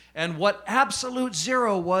Antonia, and what absolute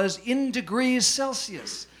zero was in degrees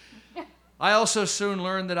Celsius. I also soon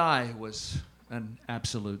learned that I was an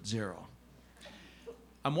absolute zero.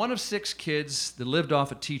 I'm one of 6 kids that lived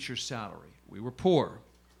off a teacher's salary. We were poor.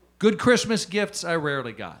 Good Christmas gifts I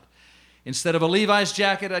rarely got. Instead of a Levi's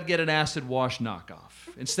jacket, I'd get an acid wash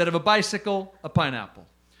knockoff. Instead of a bicycle, a pineapple.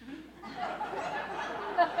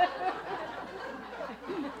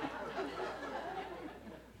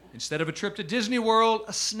 Instead of a trip to Disney World,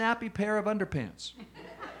 a snappy pair of underpants.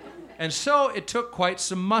 And so it took quite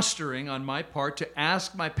some mustering on my part to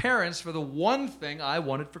ask my parents for the one thing I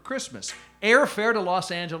wanted for Christmas: airfare to Los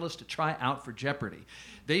Angeles to try out for Jeopardy!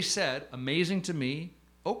 They said, amazing to me,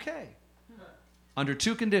 okay, under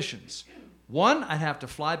 2 conditions. 1, I'd have to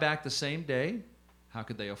fly back the same day. How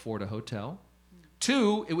could they afford a hotel?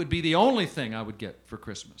 2, it would be the only thing I would get for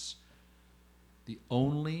Christmas. The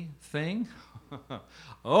only thing?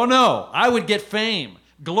 Oh no, I would get fame,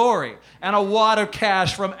 glory, and a wad of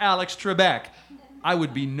cash from Alex Trebek. I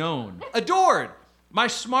would be known, adored. My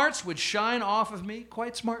smarts would shine off of me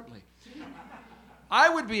quite smartly. I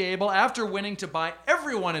would be able, after winning, to buy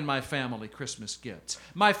everyone in my family Christmas gifts.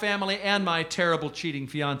 My family and my terrible cheating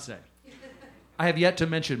fiancé. I have yet to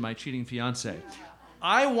mention my cheating fiancé.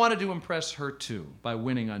 I wanted to impress her too by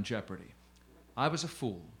winning on Jeopardy! I was a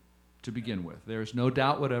fool to begin with. There's no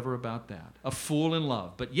doubt whatever about that. A fool in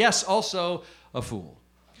love, but yes, also a fool.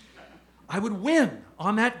 I would win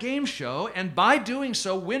on that game show, and by doing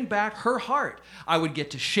so, win back her heart. I would get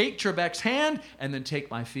to shake Trebek's hand and then take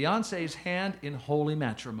my fiancé's hand in holy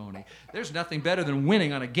matrimony. There's nothing better than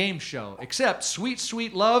winning on a game show, except sweet,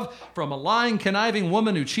 sweet love from a lying, conniving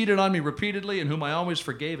woman who cheated on me repeatedly and whom I always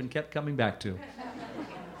forgave and kept coming back to.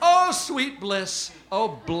 Oh, sweet bliss.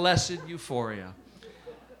 Oh, blessed euphoria.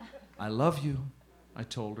 I love you, I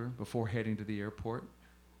told her before heading to the airport.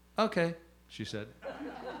 Okay, she said.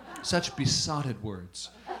 Such besotted words,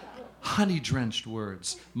 honey-drenched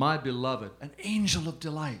words. My beloved, an angel of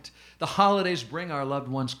delight. The holidays bring our loved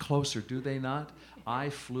ones closer, do they not? I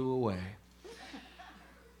flew away.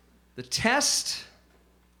 The test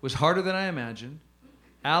was harder than I imagined.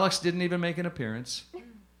 Alex didn't even make an appearance.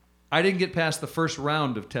 I didn't get past the first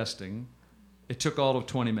round of testing. It took all of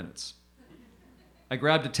 20 minutes. I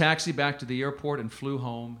grabbed a taxi back to the airport and flew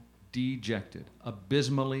home dejected,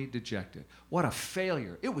 abysmally dejected. What a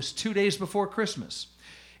failure. It was 2 days before Christmas.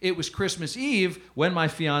 It was Christmas Eve when my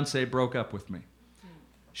fiancée broke up with me.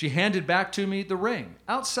 She handed back to me the ring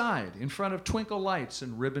outside in front of twinkle lights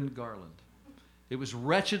and ribboned garland. It was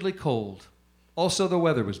wretchedly cold. Also, the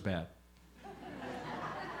weather was bad.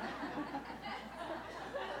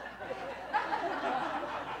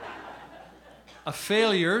 A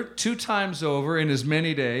failure 2 times over in as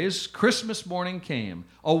many days, Christmas morning came.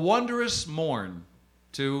 A wondrous morn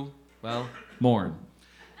to, well, mourn.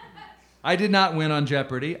 I did not win on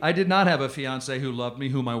Jeopardy. I did not have a fiancé who loved me,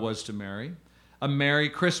 whom I was to marry. A merry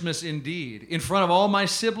Christmas indeed. In front of all my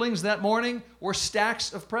siblings that morning were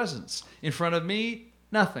stacks of presents. In front of me,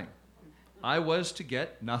 nothing. I was to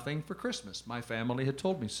get nothing for Christmas. My family had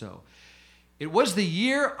told me so. It was the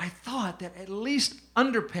year I thought that at least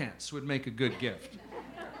underpants would make a good gift.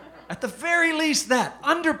 At the very least that,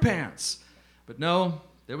 underpants. But no,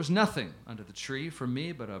 there was nothing under the tree for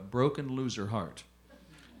me but a broken loser heart.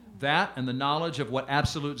 That and the knowledge of what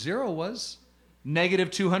absolute zero was,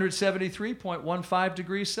 negative 273.15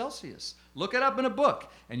 degrees Celsius. Look it up in a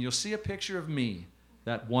book, and you'll see a picture of me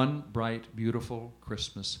that one bright, beautiful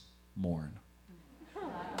Christmas morn.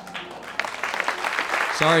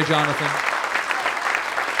 Sorry, Jonathan.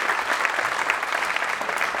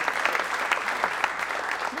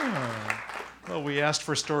 Well, we asked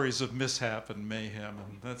for stories of mishap and mayhem,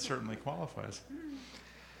 and that certainly qualifies.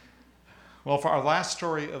 Well, for our last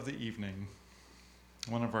story of the evening,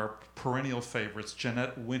 one of our perennial favorites,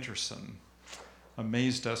 Jeanette Winterson,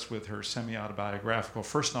 amazed us with her semi-autobiographical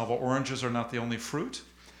first novel, Oranges Are Not the Only Fruit,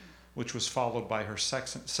 which was followed by her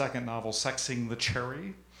second novel, Sexing the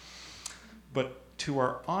Cherry. But to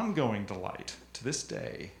our ongoing delight, to this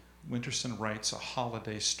day, Winterson writes a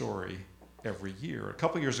holiday story every year. A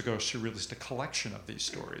couple years ago, she released a collection of these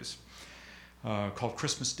stories called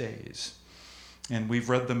Christmas Days. And we've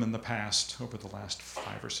read them in the past, over the last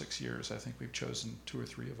 5 or 6 years. I think we've chosen 2 or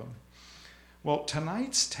 3 of them. Well,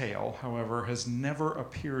 tonight's tale, however, has never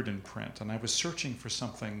appeared in print. And I was searching for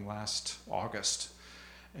something last August,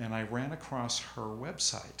 and I ran across her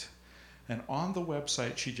website. And on the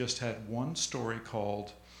website, she just had one story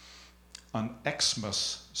called An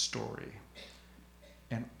Xmas Story.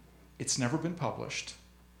 And it's never been published,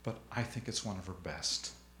 but I think it's one of her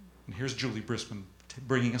best. And here's Julie Brisman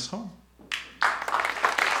bringing us home.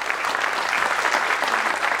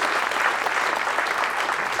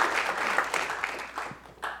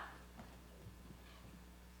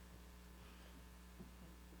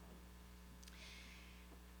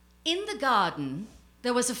 In the garden,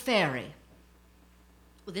 there was a fairy.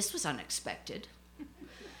 Well, this was unexpected.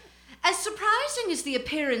 As surprising as the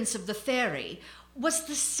appearance of the fairy was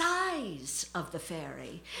the size of the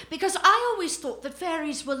fairy, because I always thought that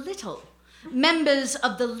fairies were little, members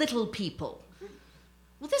of the little people.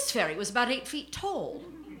 Well, this fairy was about 8 feet tall.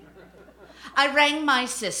 I rang my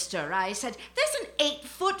sister. I said, "There's an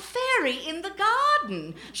 8-foot fairy in the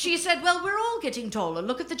garden." She said, "Well, we're all getting taller.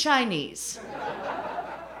 Look at the Chinese."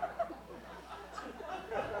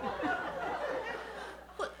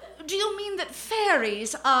 Do you mean that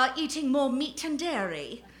fairies are eating more meat and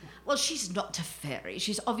dairy? Well, she's not a fairy.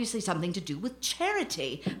 She's obviously something to do with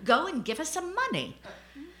charity. Go and give her some money.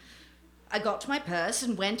 I got my purse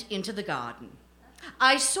and went into the garden.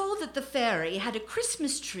 I saw that the fairy had a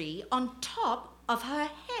Christmas tree on top of her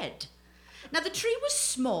head. Now, the tree was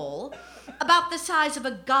small, about the size of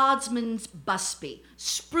a guardsman's busby,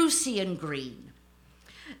 sprucey and green.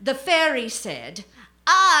 The fairy said,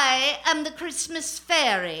 "I am the Christmas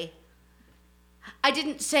fairy." I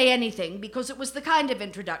didn't say anything because it was the kind of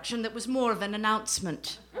introduction that was more of an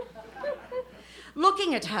announcement.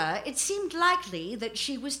 Looking at her, it seemed likely that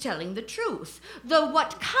she was telling the truth, though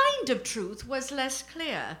what kind of truth was less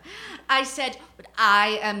clear. I said, "But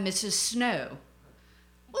I am Mrs. Snow."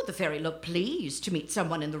 Well, the fairy looked pleased to meet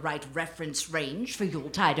someone in the right reference range for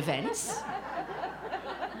Yuletide events.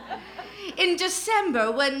 In December,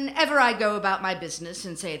 whenever I go about my business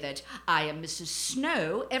and say that I am Mrs.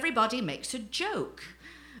 Snow, everybody makes a joke.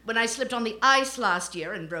 When I slipped on the ice last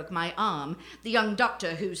year and broke my arm, the young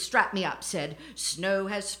doctor who strapped me up said, "Snow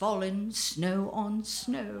has fallen, snow on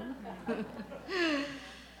snow."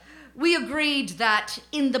 We agreed that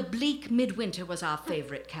In the Bleak Midwinter was our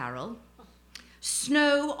favorite carol.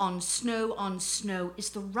 Snow on snow on snow is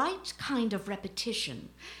the right kind of repetition,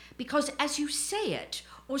 because as you say it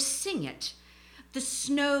or sing it, the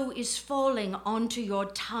snow is falling onto your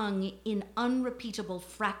tongue in unrepeatable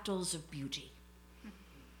fractals of beauty.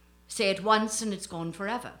 Say it once and it's gone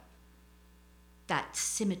forever. That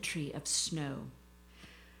symmetry of snow.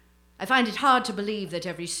 I find it hard to believe that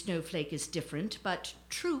every snowflake is different, but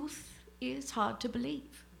truth is hard to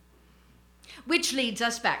believe. Which leads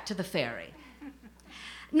us back to the fairy.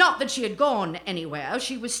 Not that she had gone anywhere.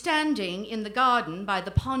 She was standing in the garden by the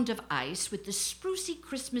pond of ice with the sprucey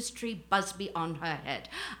Christmas tree Busby on her head.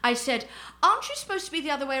 I said, "Aren't you supposed to be the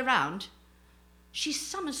other way around?" She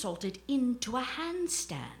somersaulted into a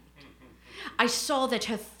handstand. I saw that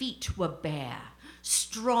her feet were bare,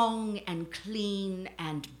 strong and clean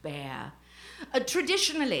and bare.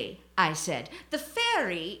 Traditionally, I said, the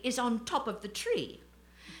fairy is on top of the tree.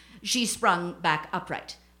 She sprung back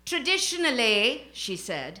upright. Traditionally, she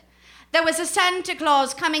said, there was a Santa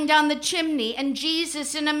Claus coming down the chimney and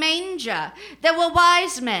Jesus in a manger. There were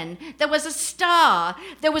wise men. There was a star.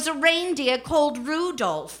 There was a reindeer called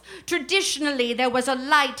Rudolph. Traditionally, there was a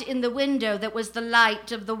light in the window that was the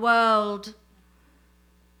light of the world.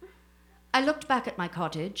 I looked back at my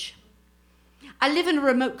cottage. I live in a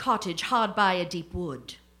remote cottage hard by a deep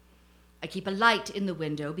wood. I keep a light in the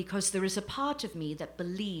window because there is a part of me that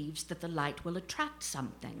believes that the light will attract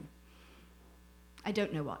something. I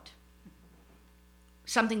don't know what.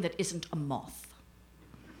 Something that isn't a moth.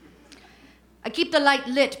 I keep the light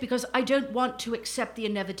lit because I don't want to accept the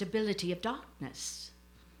inevitability of darkness.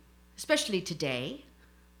 Especially today,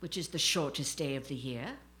 which is the shortest day of the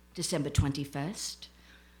year, December 21st,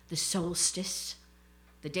 the solstice,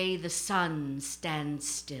 the day the sun stands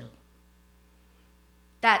still.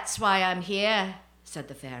 That's why I'm here, said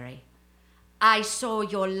the fairy. I saw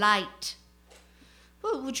your light.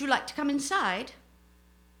 Well, would you like to come inside?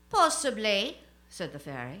 Possibly, said the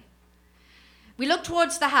fairy. We look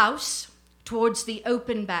towards the house, towards the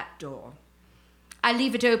open back door. I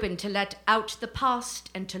leave it open to let out the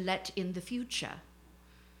past and to let in the future.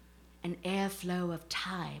 An airflow of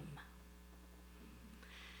time.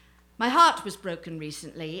 My heart was broken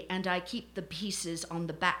recently, and I keep the pieces on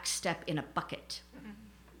the back step in a bucket.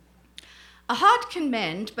 A heart can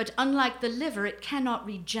mend, but unlike the liver, it cannot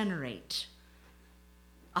regenerate.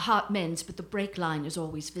 A heart mends, but the break line is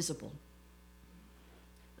always visible.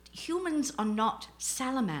 Humans are not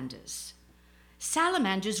salamanders.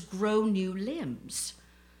 Salamanders grow new limbs.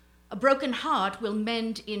 A broken heart will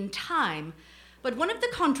mend in time, but one of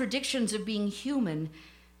the contradictions of being human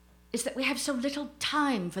is that we have so little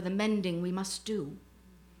time for the mending we must do.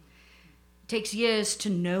 It takes years to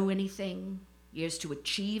know anything, years to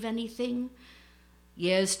achieve anything,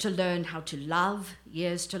 years to learn how to love,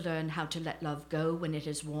 years to learn how to let love go when it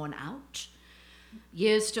is worn out,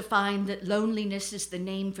 years to find that loneliness is the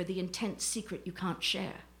name for the intense secret you can't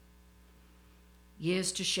share,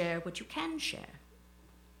 years to share what you can share,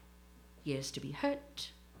 years to be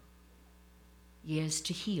hurt, years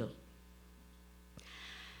to heal.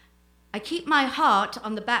 I keep my heart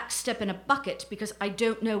on the back step in a bucket because I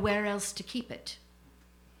don't know where else to keep it.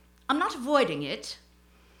 I'm not avoiding it.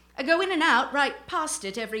 I go in and out right past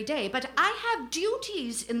it every day, but I have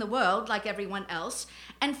duties in the world like everyone else,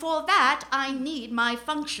 and for that I need my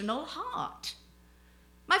functional heart.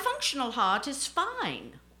 My functional heart is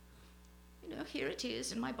fine. Here it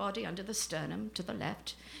is in my body under the sternum to the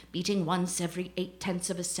left, beating once every 0.8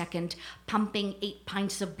 of a second, pumping 8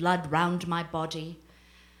 pints of blood round my body.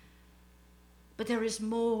 But there is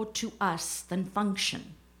more to us than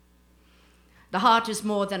function. The heart is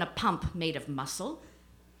more than a pump made of muscle.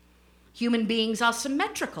 Human beings are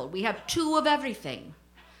symmetrical. We have 2 of everything.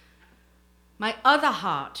 My other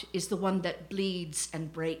heart is the one that bleeds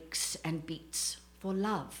and breaks and beats for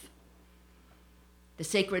love. The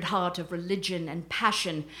sacred heart of religion and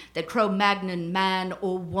passion that Cro-Magnon man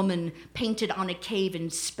or woman painted on a cave in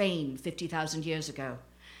Spain 50,000 years ago.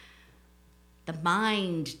 The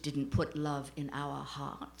mind didn't put love in our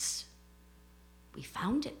hearts. We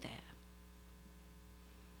found it there.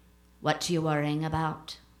 What are you worrying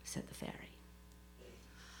about? Said the fairy.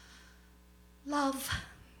 Love.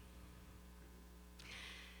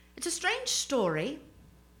 It's a strange story.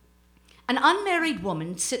 An unmarried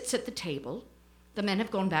woman sits at the table. The men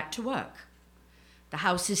have gone back to work. The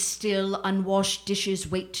house is still, unwashed dishes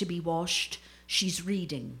wait to be washed. She's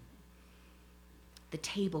reading. The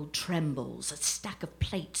table trembles, a stack of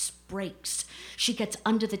plates breaks. She gets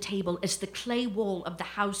under the table as the clay wall of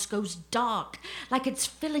the house goes dark, like it's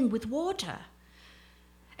filling with water.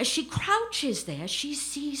 As she crouches there, she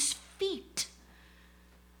sees feet.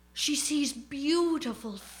 She sees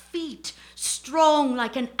beautiful feet, strong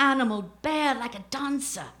like an animal, bare like a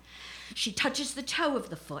dancer. She touches the toe of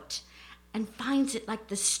the foot and finds it like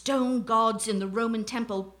the stone gods in the Roman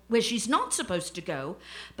temple where she's not supposed to go,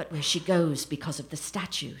 but where she goes because of the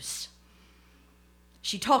statues.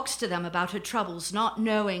 She talks to them about her troubles, not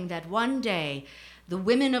knowing that one day The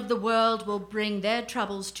women of the world will bring their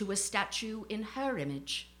troubles to a statue in her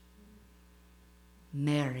image.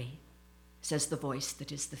 Mary, says the voice that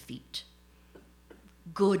is the feet.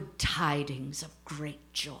 Good tidings of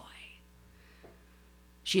great joy.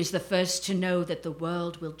 She is the first to know that the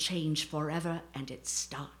world will change forever, and it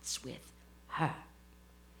starts with her.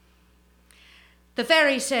 The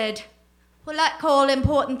fairy said, well, like all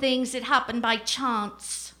important things that happen by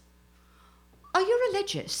chance. Are you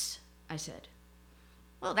religious? I said.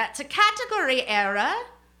 Well, that's a category error.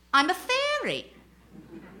 I'm a fairy.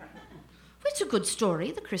 It's a good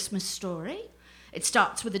story, the Christmas story. It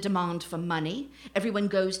starts with a demand for money. Everyone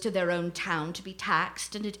goes to their own town to be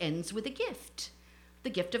taxed, and it ends with a gift.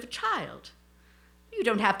 The gift of a child. You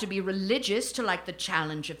don't have to be religious to like the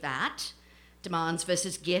challenge of that. Demands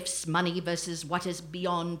versus gifts, money versus what is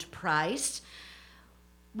beyond price.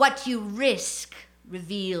 What you risk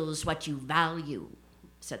reveals what you value,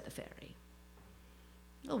 said the fairy.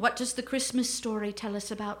 Well, what does the Christmas story tell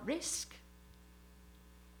us about risk?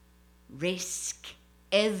 Risk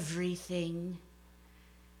everything.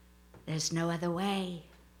 There's no other way.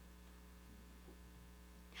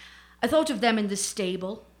 I thought of them in the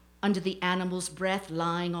stable, under the animal's breath,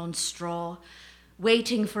 lying on straw,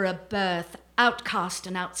 waiting for a birth, outcast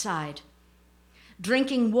and outside,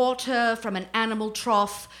 drinking water from an animal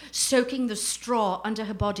trough, soaking the straw under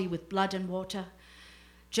her body with blood and water,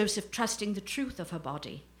 Joseph trusting the truth of her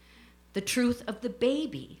body, the truth of the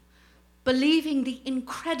baby, believing the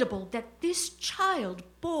incredible that this child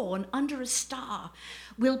born under a star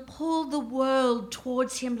will pull the world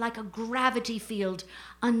towards him like a gravity field,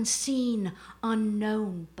 unseen,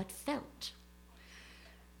 unknown, but felt.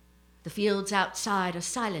 The fields outside are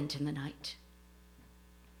silent in the night.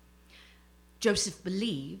 Joseph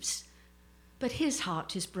believes, but his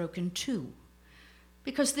heart is broken too,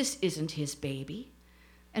 because this isn't his baby,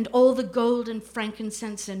 and all the gold and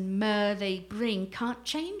frankincense and myrrh they bring can't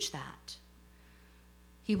change that.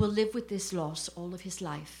 He will live with this loss all of his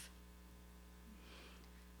life.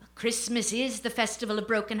 Christmas is the festival of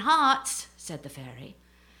broken hearts, said the fairy.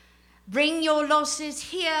 Bring your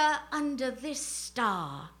losses here under this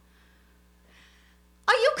star.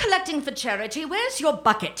 Are you collecting for charity? Where's your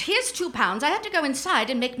bucket? Here's £2. I have to go inside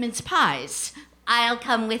and make mince pies. I'll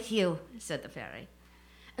come with you, said the fairy.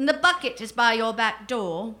 And the bucket is by your back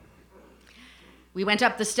door. We went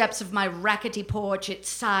up the steps of my rackety porch, its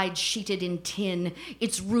sides sheeted in tin,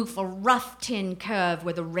 its roof a rough tin curve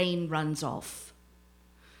where the rain runs off.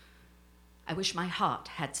 I wish my heart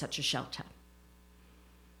had such a shelter.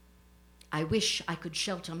 I wish I could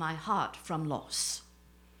shelter my heart from loss.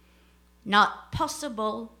 Not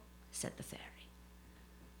possible, said the fairy.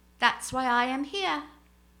 That's why I am here.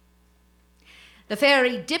 The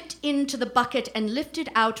fairy dipped into the bucket and lifted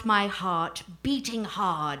out my heart, beating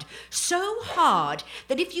hard, so hard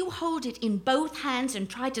that if you hold it in both hands and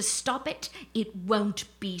try to stop it, it won't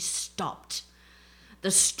be stopped.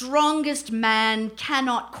 The strongest man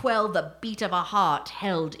cannot quell the beat of a heart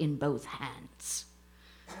held in both hands.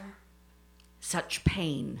 Such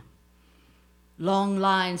pain. Long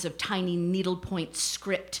lines of tiny needlepoint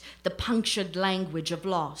script, the punctured language of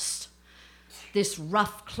loss. This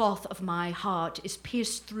rough cloth of my heart is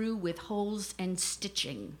pierced through with holes and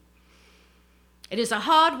stitching. It is a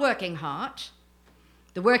hard-working heart.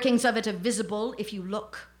 The workings of it are visible if you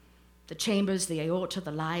look. The chambers, the aorta,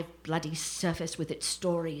 the live, bloody surface with its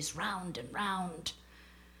stories round and round.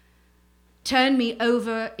 Turn me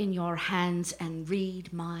over in your hands and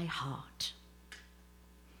read my heart.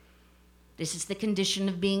 This is the condition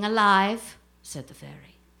of being alive, said the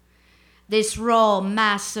fairy. This raw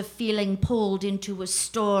mass of feeling pulled into a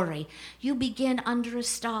story. You begin under a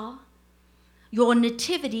star. Your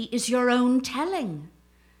nativity is your own telling.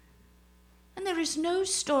 And there is no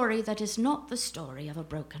story that is not the story of a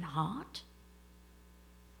broken heart.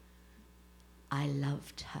 I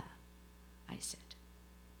loved her, I said.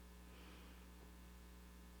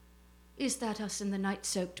 Is that us in the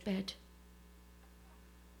night-soaked bed?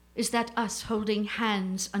 Is that us holding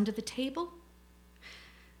hands under the table?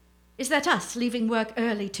 Is that us leaving work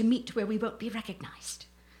early to meet where we won't be recognized?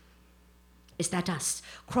 Is that us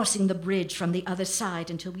crossing the bridge from the other side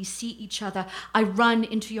until we see each other? I run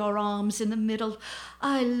into your arms in the middle.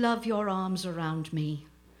 I love your arms around me.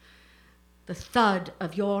 The thud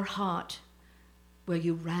of your heart where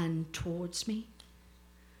you ran towards me.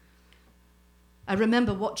 I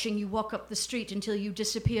remember watching you walk up the street until you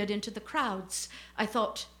disappeared into the crowds. I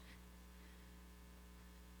thought,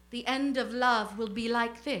 the end of love will be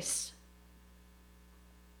like this.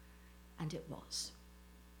 And it was.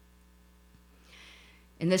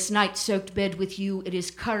 In this night-soaked bed with you, it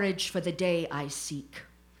is courage for the day I seek.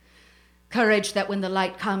 Courage that when the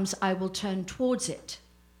light comes, I will turn towards it.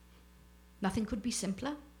 Nothing could be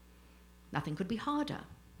simpler. Nothing could be harder.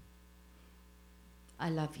 I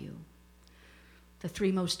love you. The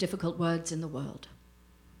 3 most difficult words in the world.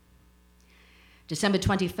 December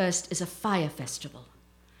 21st is a fire festival.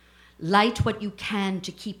 Light what you can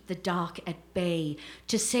to keep the dark at bay,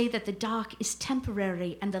 to say that the dark is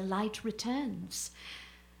temporary and the light returns.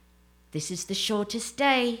 This is the shortest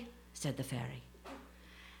day, said the fairy.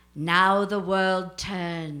 Now the world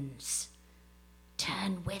turns.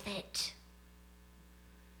 Turn with it.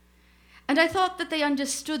 And I thought that they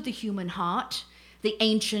understood the human heart, the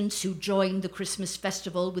ancients who joined the Christmas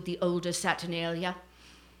festival with the older Saturnalia,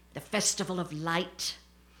 the festival of light.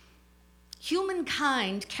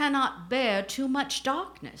 Humankind cannot bear too much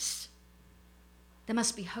darkness. There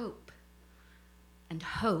must be hope, and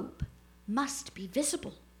hope must be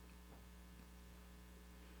visible.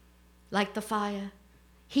 Light the fire,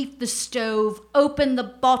 heat the stove, open the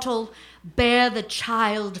bottle, bear the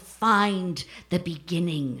child, find the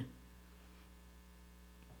beginning.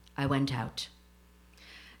 I went out.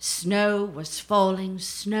 Snow was falling,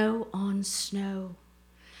 snow on snow.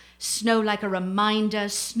 Snow like a reminder,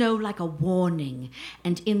 snow like a warning,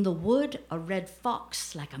 and in the wood a red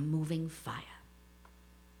fox like a moving fire.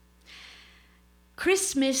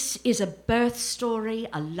 Christmas is a birth story,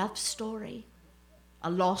 a love story,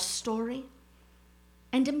 a lost story,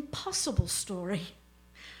 and impossible story.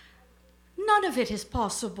 None of it is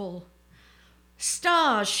possible.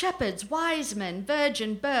 Stars, shepherds, wise men,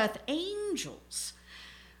 virgin birth, angels.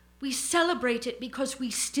 We celebrate it because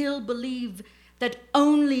we still believe that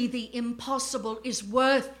only the impossible is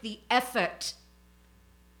worth the effort.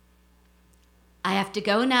 I have to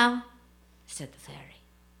go now, said the fairy.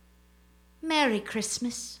 Merry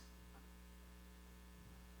Christmas.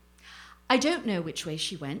 I don't know which way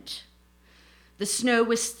she went. The snow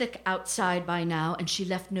was thick outside by now, and she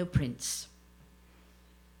left no prints.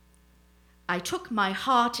 I took my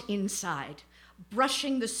heart inside,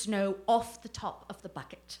 brushing the snow off the top of the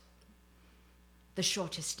bucket. The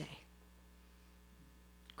shortest day.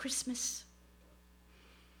 Christmas.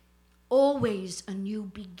 Always a new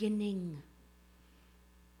beginning,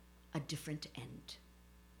 a different end.